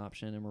number one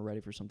option, and we're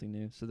ready for something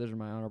new. So those are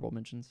my honorable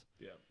mentions.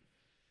 Yeah,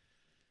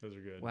 those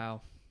are good.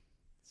 Wow.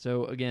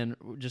 So again,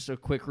 just a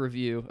quick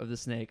review of the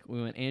snake.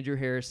 We went Andrew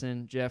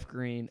Harrison, Jeff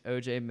Green,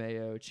 OJ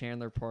Mayo,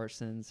 Chandler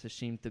Parsons,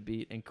 Hashim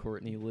Thabit, and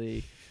Courtney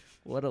Lee.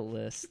 What a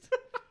list.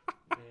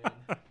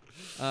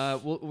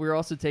 We're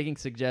also taking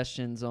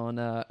suggestions on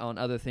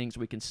other things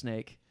we can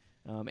snake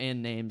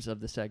and names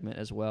of the segment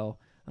as well.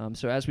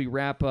 So as we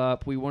wrap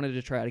up, we wanted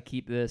to try to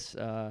keep this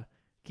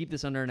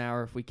under an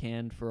hour if we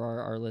can for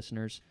our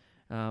listeners.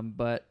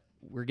 But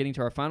we're getting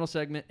to our final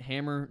segment,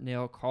 Hammer,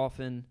 Nail,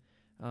 Coffin.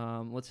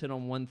 Let's hit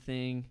on one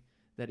thing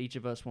that each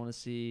of us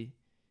wants to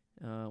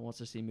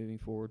see moving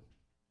forward.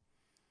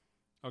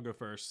 I'll go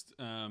first.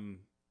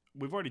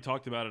 We've already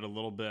talked about it a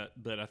little bit,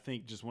 but I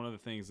think just one of the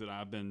things that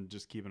I've been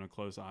just keeping a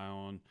close eye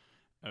on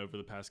over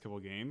the past couple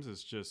of games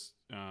is just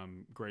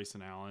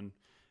Grayson Allen.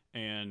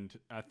 And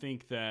I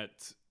think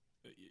that,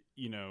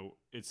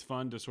 it's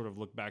fun to sort of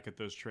look back at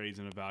those trades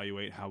and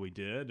evaluate how we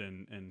did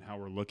and how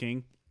we're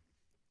looking.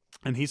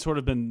 And he's sort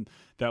of been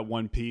that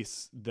one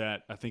piece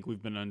that I think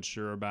we've been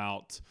unsure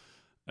about.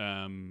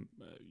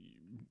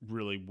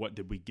 Really, what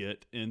did we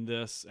get in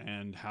this,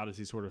 and how does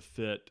he sort of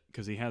fit?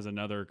 Because he has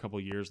another couple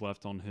years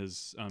left on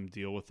his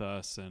deal with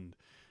us, and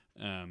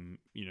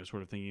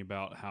sort of thinking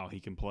about how he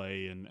can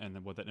play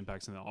and what that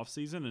impacts in the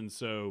offseason. And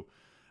so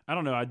I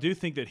don't know. I do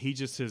think that he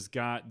just has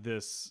got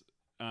this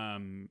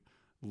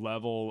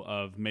level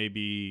of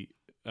maybe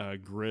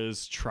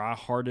Grizz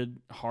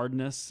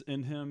hardness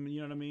in him.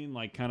 You know what I mean?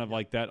 Like kind of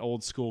like that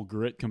old school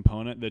grit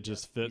component that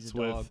just fits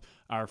with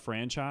our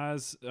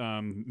franchise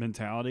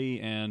mentality.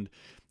 And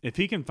if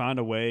he can find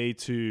a way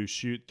to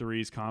shoot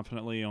threes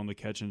confidently on the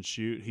catch and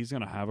shoot, he's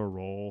going to have a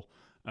role.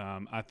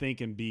 I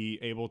think, and be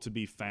able to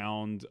be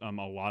found a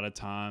lot of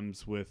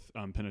times with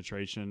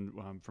penetration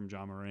from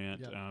John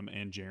Morant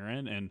and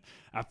Jaren. And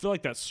I feel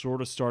like that's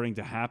sort of starting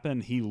to happen.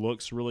 He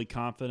looks really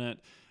confident.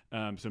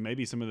 So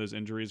maybe some of those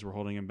injuries were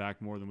holding him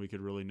back more than we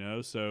could really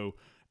know. So,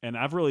 and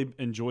I've really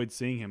enjoyed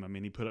seeing him. I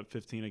mean, he put up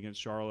 15 against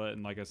Charlotte,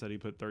 and like I said, he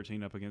put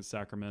 13 up against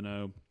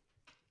Sacramento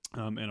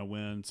in a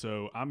win.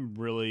 So I'm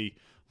really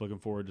looking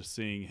forward to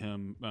seeing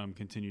him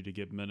continue to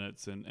get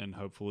minutes and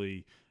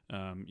hopefully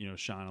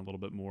shine a little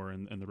bit more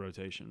in the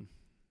rotation.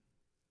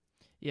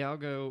 Yeah, I'll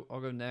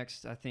go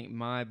next. I think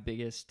my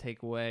biggest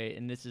takeaway,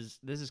 and this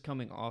is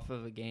coming off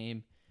of a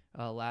game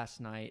last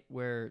night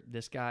where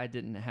this guy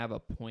didn't have a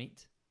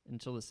point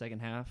until the second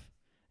half,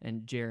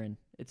 and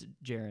it's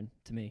Jaren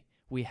to me.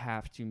 We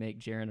have to make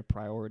Jaren a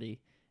priority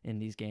in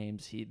these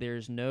games.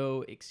 There's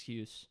no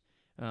excuse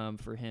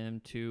for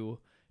him to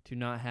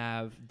not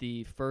have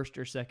the first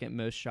or second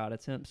most shot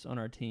attempts on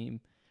our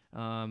team,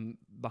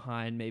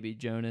 behind maybe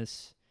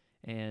Jonas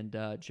and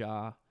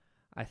Ja.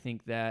 I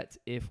think that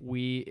if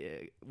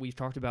we've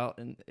talked about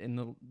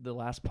in the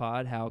last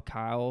pod how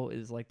Kyle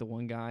is like the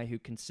one guy who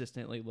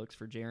consistently looks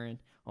for Jaren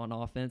on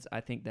offense. I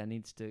think that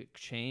needs to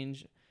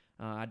change.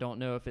 I don't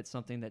know if it's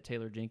something that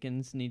Taylor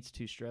Jenkins needs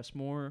to stress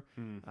more.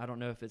 I don't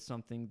know if it's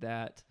something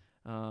that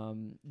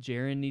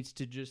Jaren needs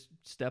to just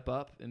step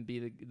up and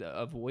be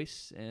a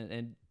voice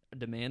and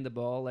demand the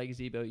ball like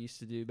Zebo used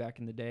to do back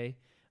in the day.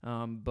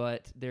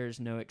 But there's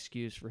no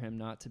excuse for him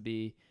not to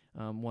be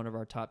one of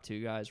our top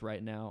two guys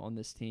right now on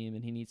this team,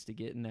 and he needs to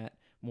get in that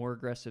more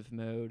aggressive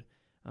mode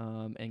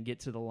and get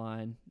to the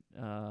line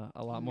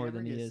a lot more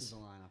than he is. To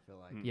the line, I feel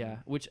like. Yeah,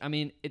 which I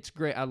mean, it's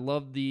great. I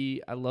love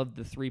the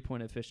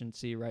 3-point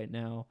efficiency right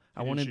now.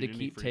 I want him to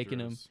keep taking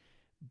them,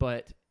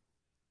 but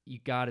you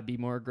got to be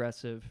more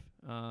aggressive.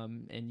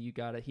 And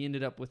he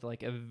ended up with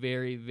like a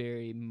very,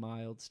 very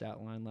mild stat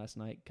line last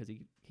night because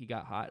he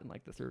got hot in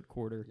like the third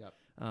quarter. Yep.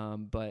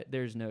 But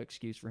there's no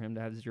excuse for him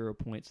to have 0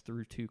 points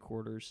through 2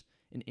 quarters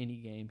in any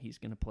game he's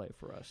going to play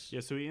for us.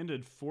 Yeah, so he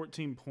ended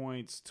 14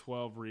 points,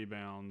 12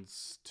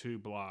 rebounds, 2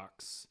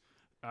 blocks.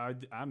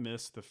 I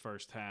missed the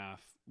first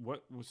half.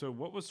 What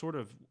was sort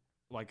of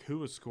like who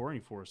was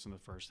scoring for us in the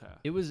first half?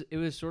 It was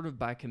sort of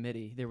by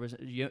committee. There was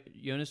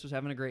Jonas was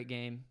having a great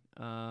game.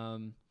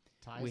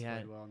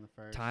 Played well in the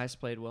first. Tice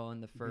played well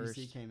in the first.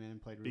 BC came in and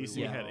played really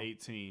BC well. had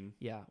 18.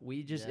 Yeah,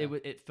 we just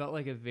it felt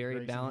like a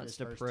very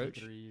balanced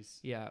approach.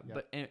 Yeah, Yep.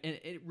 but and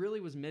it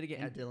really was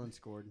mitigating. And Dylan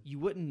scored. You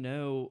wouldn't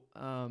know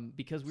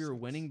because we were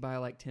winning by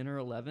like 10 or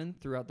 11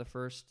 throughout the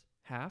first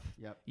half.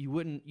 Yep.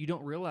 You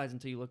don't realize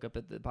until you look up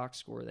at the box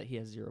score that he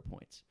has 0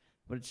 points.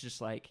 But it's just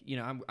like,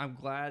 I'm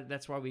glad.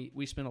 That's why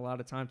we spent a lot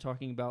of time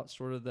talking about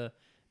sort of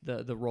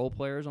the role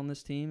players on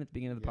this team at the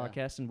beginning of the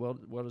podcast, and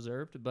well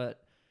deserved.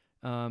 But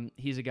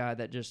he's a guy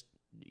that just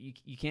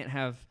you can't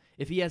have.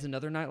 If he has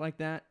another night like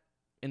that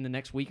in the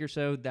next week or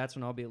so, that's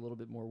when I'll be a little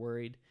bit more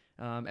worried.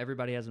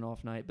 Everybody has an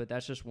off night, but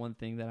that's just one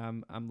thing that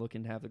I'm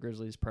looking to have the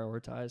Grizzlies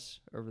prioritize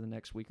over the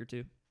next week or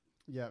two.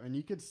 Yeah, and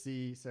you could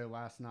see. So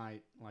last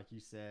night, like you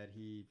said,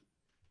 he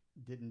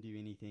didn't do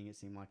anything. It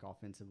seemed like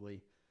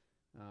offensively,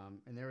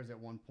 and there was at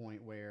one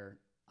point where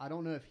I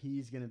don't know if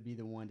he's going to be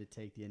the one to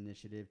take the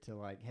initiative to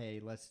like,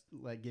 hey,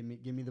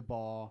 give me the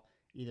ball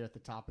either at the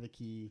top of the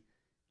key.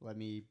 Let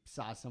me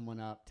size someone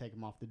up, take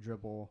him off the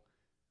dribble,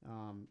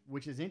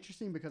 which is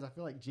interesting because I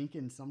feel like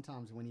Jenkins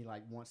sometimes when he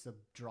like wants to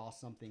draw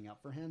something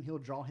up for him, he'll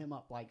draw him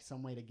up like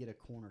some way to get a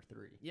corner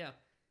three. Yeah.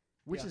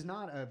 Which is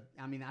not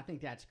I mean, I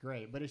think that's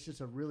great, but it's just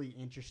a really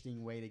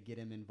interesting way to get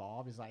him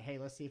involved. It's like, hey,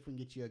 let's see if we can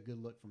get you a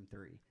good look from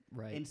three.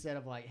 Right. Instead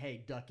of like,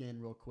 hey, duck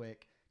in real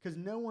quick. Because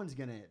no one's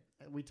going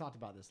to, we talked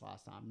about this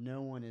last time,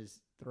 no one is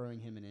throwing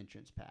him an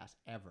entrance pass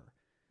ever.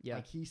 Yeah.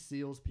 Like he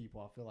seals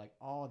people, I feel like,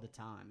 all the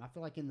time. I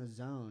feel like in the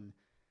zone,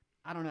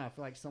 I don't know. I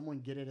feel like someone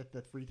get it at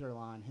the free throw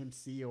line, him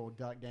seal,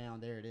 duck down,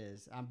 there it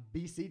is.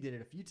 BC did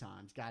it a few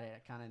times, got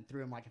it kind of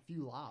threw him like a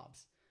few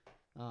lobs.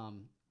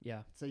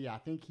 Yeah. So, yeah, I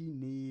think he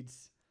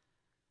needs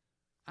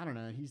 – I don't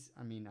know.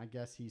 I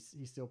guess he's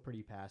still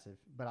pretty passive.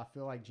 But I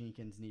feel like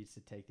Jenkins needs to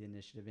take the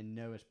initiative and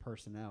know his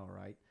personnel,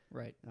 right?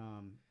 Right.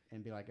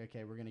 And be like,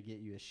 okay, we're going to get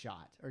you a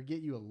shot or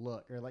get you a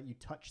look or let you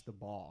touch the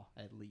ball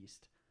at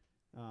least.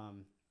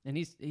 And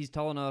he's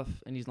tall enough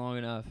and he's long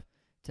enough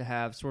to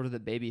have sort of the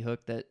baby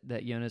hook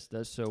that Jonas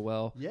does so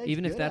well. Yeah,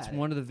 even if that's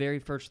one of the very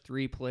first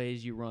 3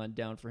 plays you run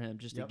down for him,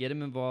 just to get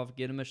him involved,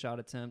 get him a shot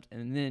attempt,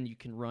 and then you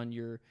can run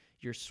your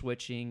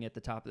switching at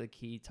the top of the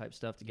key type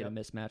stuff to get a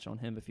mismatch on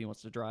him if he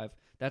wants to drive.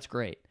 That's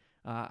great.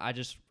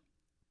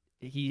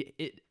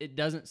 It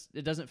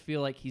doesn't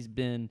feel like he's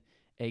been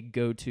a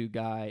go-to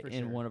guy For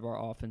in sure. one of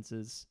our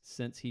offenses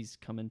since he's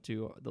come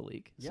into the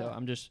league. So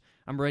Yeah.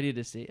 I'm ready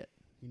to see it.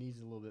 He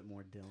needs a little bit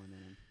more Dylan in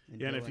him. And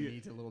Yeah, and Dylan if you-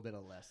 needs a little bit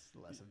of less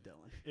of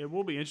Dylan. It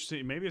will be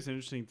interesting. Maybe it's an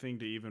interesting thing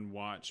to even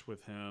watch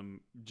with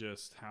him,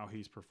 just how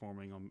he's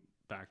performing on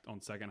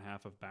second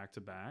half of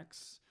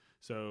back-to-backs.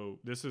 So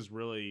this is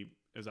really,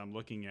 as I'm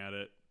looking at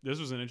it, this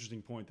was an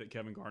interesting point that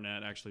Kevin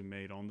Garnett actually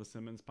made on the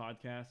Simmons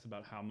podcast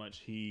about how much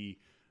he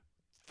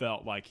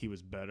felt like he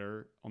was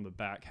better on the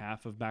back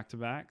half of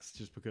back-to-backs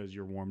just because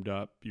you're warmed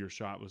up, your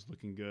shot was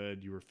looking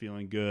good, you were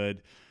feeling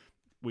good.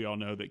 We all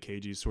know that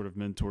KG's sort of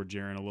mentored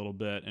Jaren a little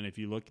bit. And if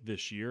you look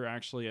this year,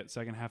 actually, at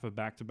second half of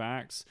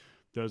back-to-backs,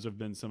 those have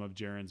been some of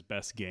Jaren's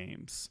best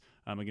games.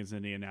 Against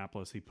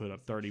Indianapolis, he put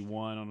up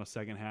 31 on the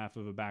second half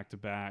of a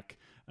back-to-back.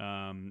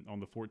 On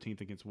the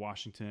 14th against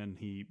Washington,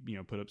 he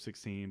put up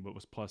 16, but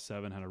was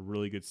 +7, had a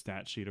really good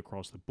stat sheet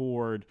across the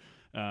board.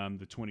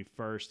 The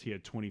 21st, he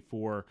had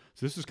 24.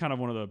 So this is kind of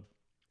one of the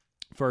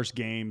first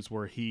games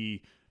where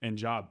he and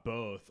Ja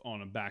both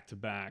on a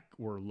back-to-back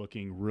were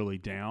looking really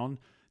down.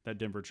 That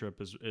Denver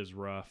trip is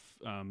rough.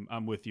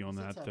 I'm with you on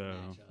It's a that, tough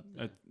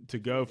though. matchup, To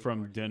go The from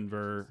guard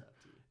Denver is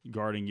tough,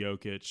 guarding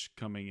Jokic,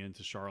 coming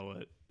into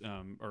Charlotte,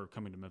 or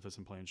coming to Memphis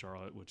and playing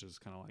Charlotte, which is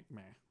kind of like,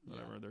 meh,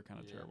 whatever. Yeah. They're kind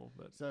of Yeah. terrible.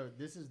 But So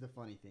this is the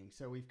funny thing.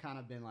 So we've kind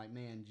of been like,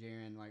 man,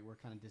 Jaren, like we're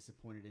kind of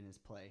disappointed in his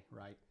play,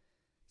 right?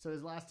 So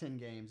his last 10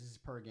 games, this is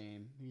per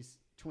game. He's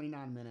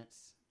 29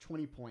 minutes,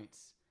 20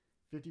 points,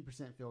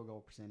 50% field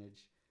goal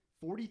percentage,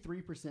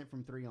 43%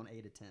 from 3 on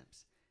 8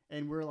 attempts.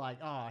 And we're like,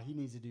 he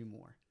needs to do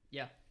more.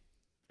 Yeah.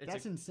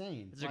 That's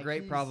insane. It's a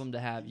great problem to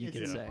have, you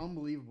could It's say. an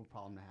unbelievable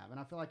problem to have. And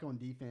I feel like on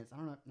defense, I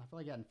don't know, I feel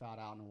like he hadn't fouled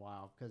out in a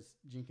while because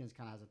Jenkins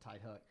kind of has a tight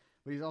hook.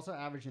 But he's also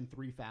averaging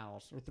 3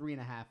 fouls or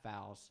 3.5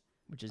 fouls.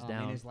 Which is in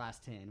down his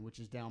last 10, which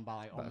is down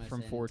by like almost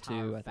from an 4-2,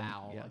 entire I think.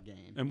 foul Yeah. a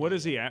game. and what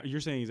is he? You're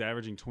saying he's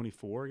averaging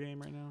 24 a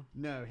game right now?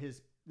 No,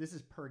 this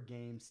is per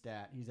game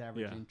stat. He's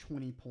averaging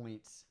 20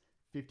 points,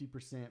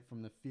 50%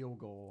 from the field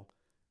goal,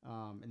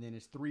 and then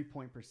his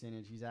 3-point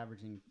percentage. He's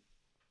averaging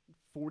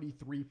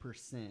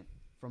 43%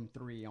 from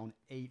 3 on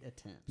 8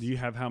 attempts. Do you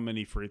have how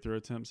many free throw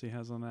attempts he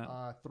has on that?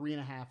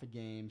 3.5 a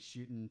game,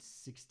 shooting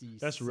 60.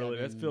 That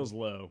feels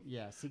low.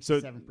 Yeah,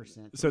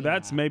 67%. So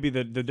that's 3.5. maybe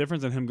the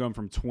difference in him going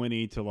from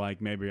 20 to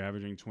like maybe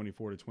averaging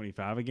 24 to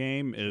 25 a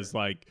game is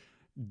like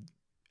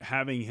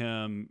having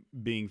him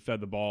being fed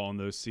the ball on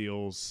those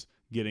seals,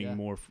 getting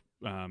more,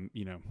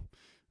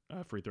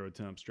 free throw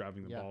attempts,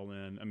 driving the ball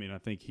in. I mean, I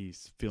think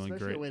he's feeling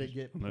Especially great a way to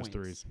get on those points.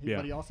 threes.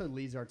 But he also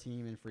leads our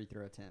team in free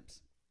throw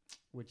attempts,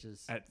 which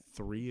is At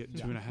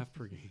 2.5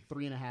 per game.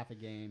 3.5 a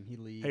game. He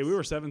leads. Hey, we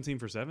were 17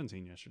 for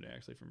 17 yesterday,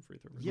 actually, from free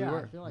throw. Yeah, We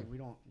I were. feel like we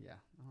don't. Yeah,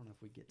 I don't know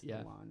if we get to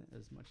Yeah. the line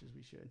as much as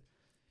we should.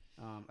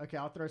 Okay,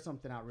 I'll throw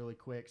something out really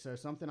quick. So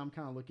something I'm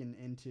kind of looking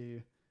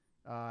into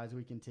as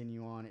we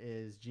continue on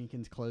is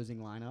Jenkins closing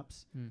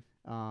lineups.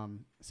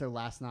 So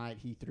last night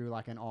he threw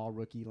like an all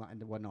rookie line.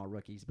 It wasn't all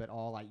rookies, but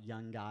all like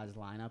young guys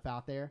lineup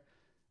out there.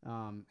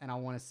 And I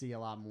want to see a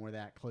lot more of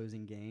that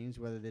closing games.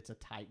 Whether it's a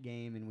tight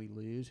game and we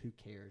lose, who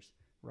cares,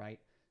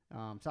 right?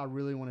 So I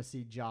really want to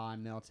see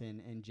John,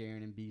 Melton, and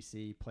Jaren and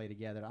BC play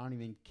together. I don't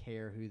even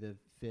care who the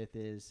fifth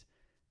is,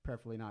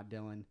 preferably not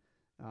Dylan.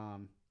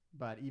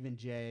 But even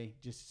Jay,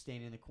 just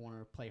standing in the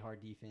corner, play hard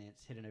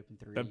defense, hit an open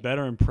three. That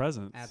veteran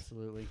presence.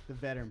 Absolutely. The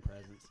veteran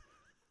presence.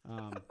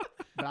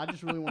 But I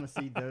just really want to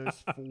see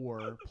those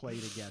 4 play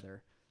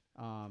together.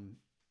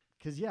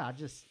 Because, I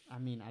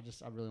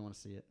really want to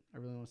see it. I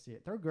really want to see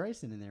it. Throw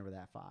Grayson in there with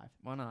that 5.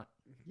 Why not?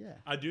 Yeah.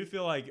 I do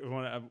feel like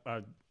when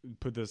I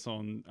put this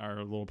on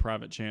our little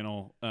private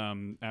channel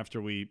after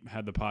we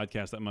had the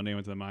podcast that Monday,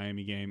 went to the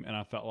Miami game, and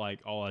I felt like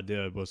all I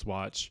did was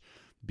watch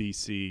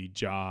BC,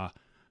 Ja,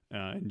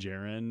 and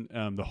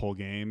Jaren the whole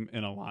game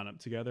in a lineup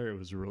together. It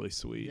was really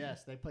sweet.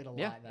 Yes, they played a lot.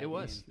 Yeah, that it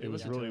was. game. It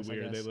was listened to really us, I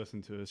weird. They guess.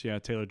 listened to us. Yeah,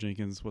 Taylor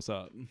Jenkins, what's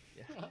up?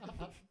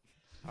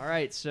 All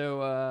right,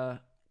 so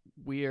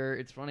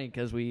it's funny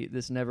because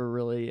this never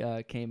really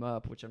came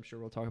up, which I'm sure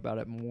we'll talk about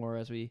it more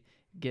as we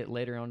get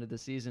later on to the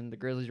season. The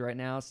Grizzlies right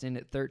now,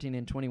 standing at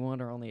 13-21,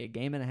 are only a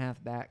game and a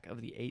half back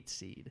of the 8th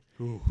seed.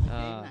 Game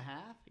and a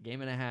half? A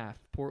game and a half.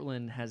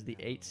 Portland has the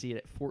 8th seed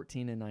at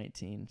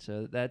 14-19,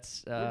 so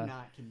that's We're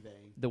not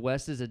conveying. the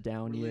West is a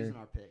down We're year. losing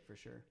our pick for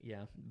sure.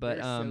 Yeah, but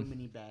There's so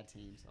many bad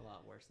teams, a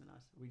lot worse than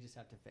us. We just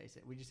have to face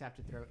it. We just have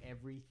to throw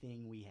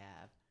everything we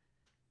have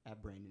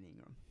at Brandon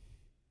Ingram.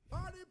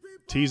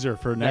 Teaser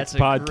for next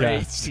that's a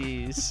great podcast.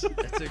 tease.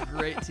 That's a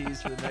great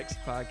tease for the next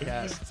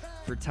podcast.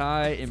 For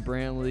Ty and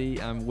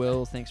Brantley, I'm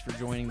Will. Thanks for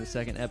joining the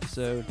second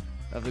episode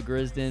of the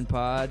Grizzden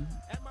Pod.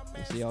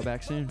 We'll see y'all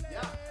back soon.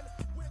 Yeah.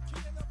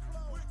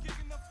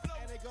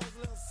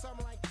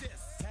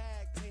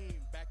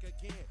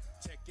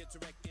 Check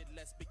it,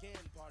 let's begin.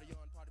 Party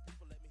on, party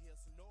people.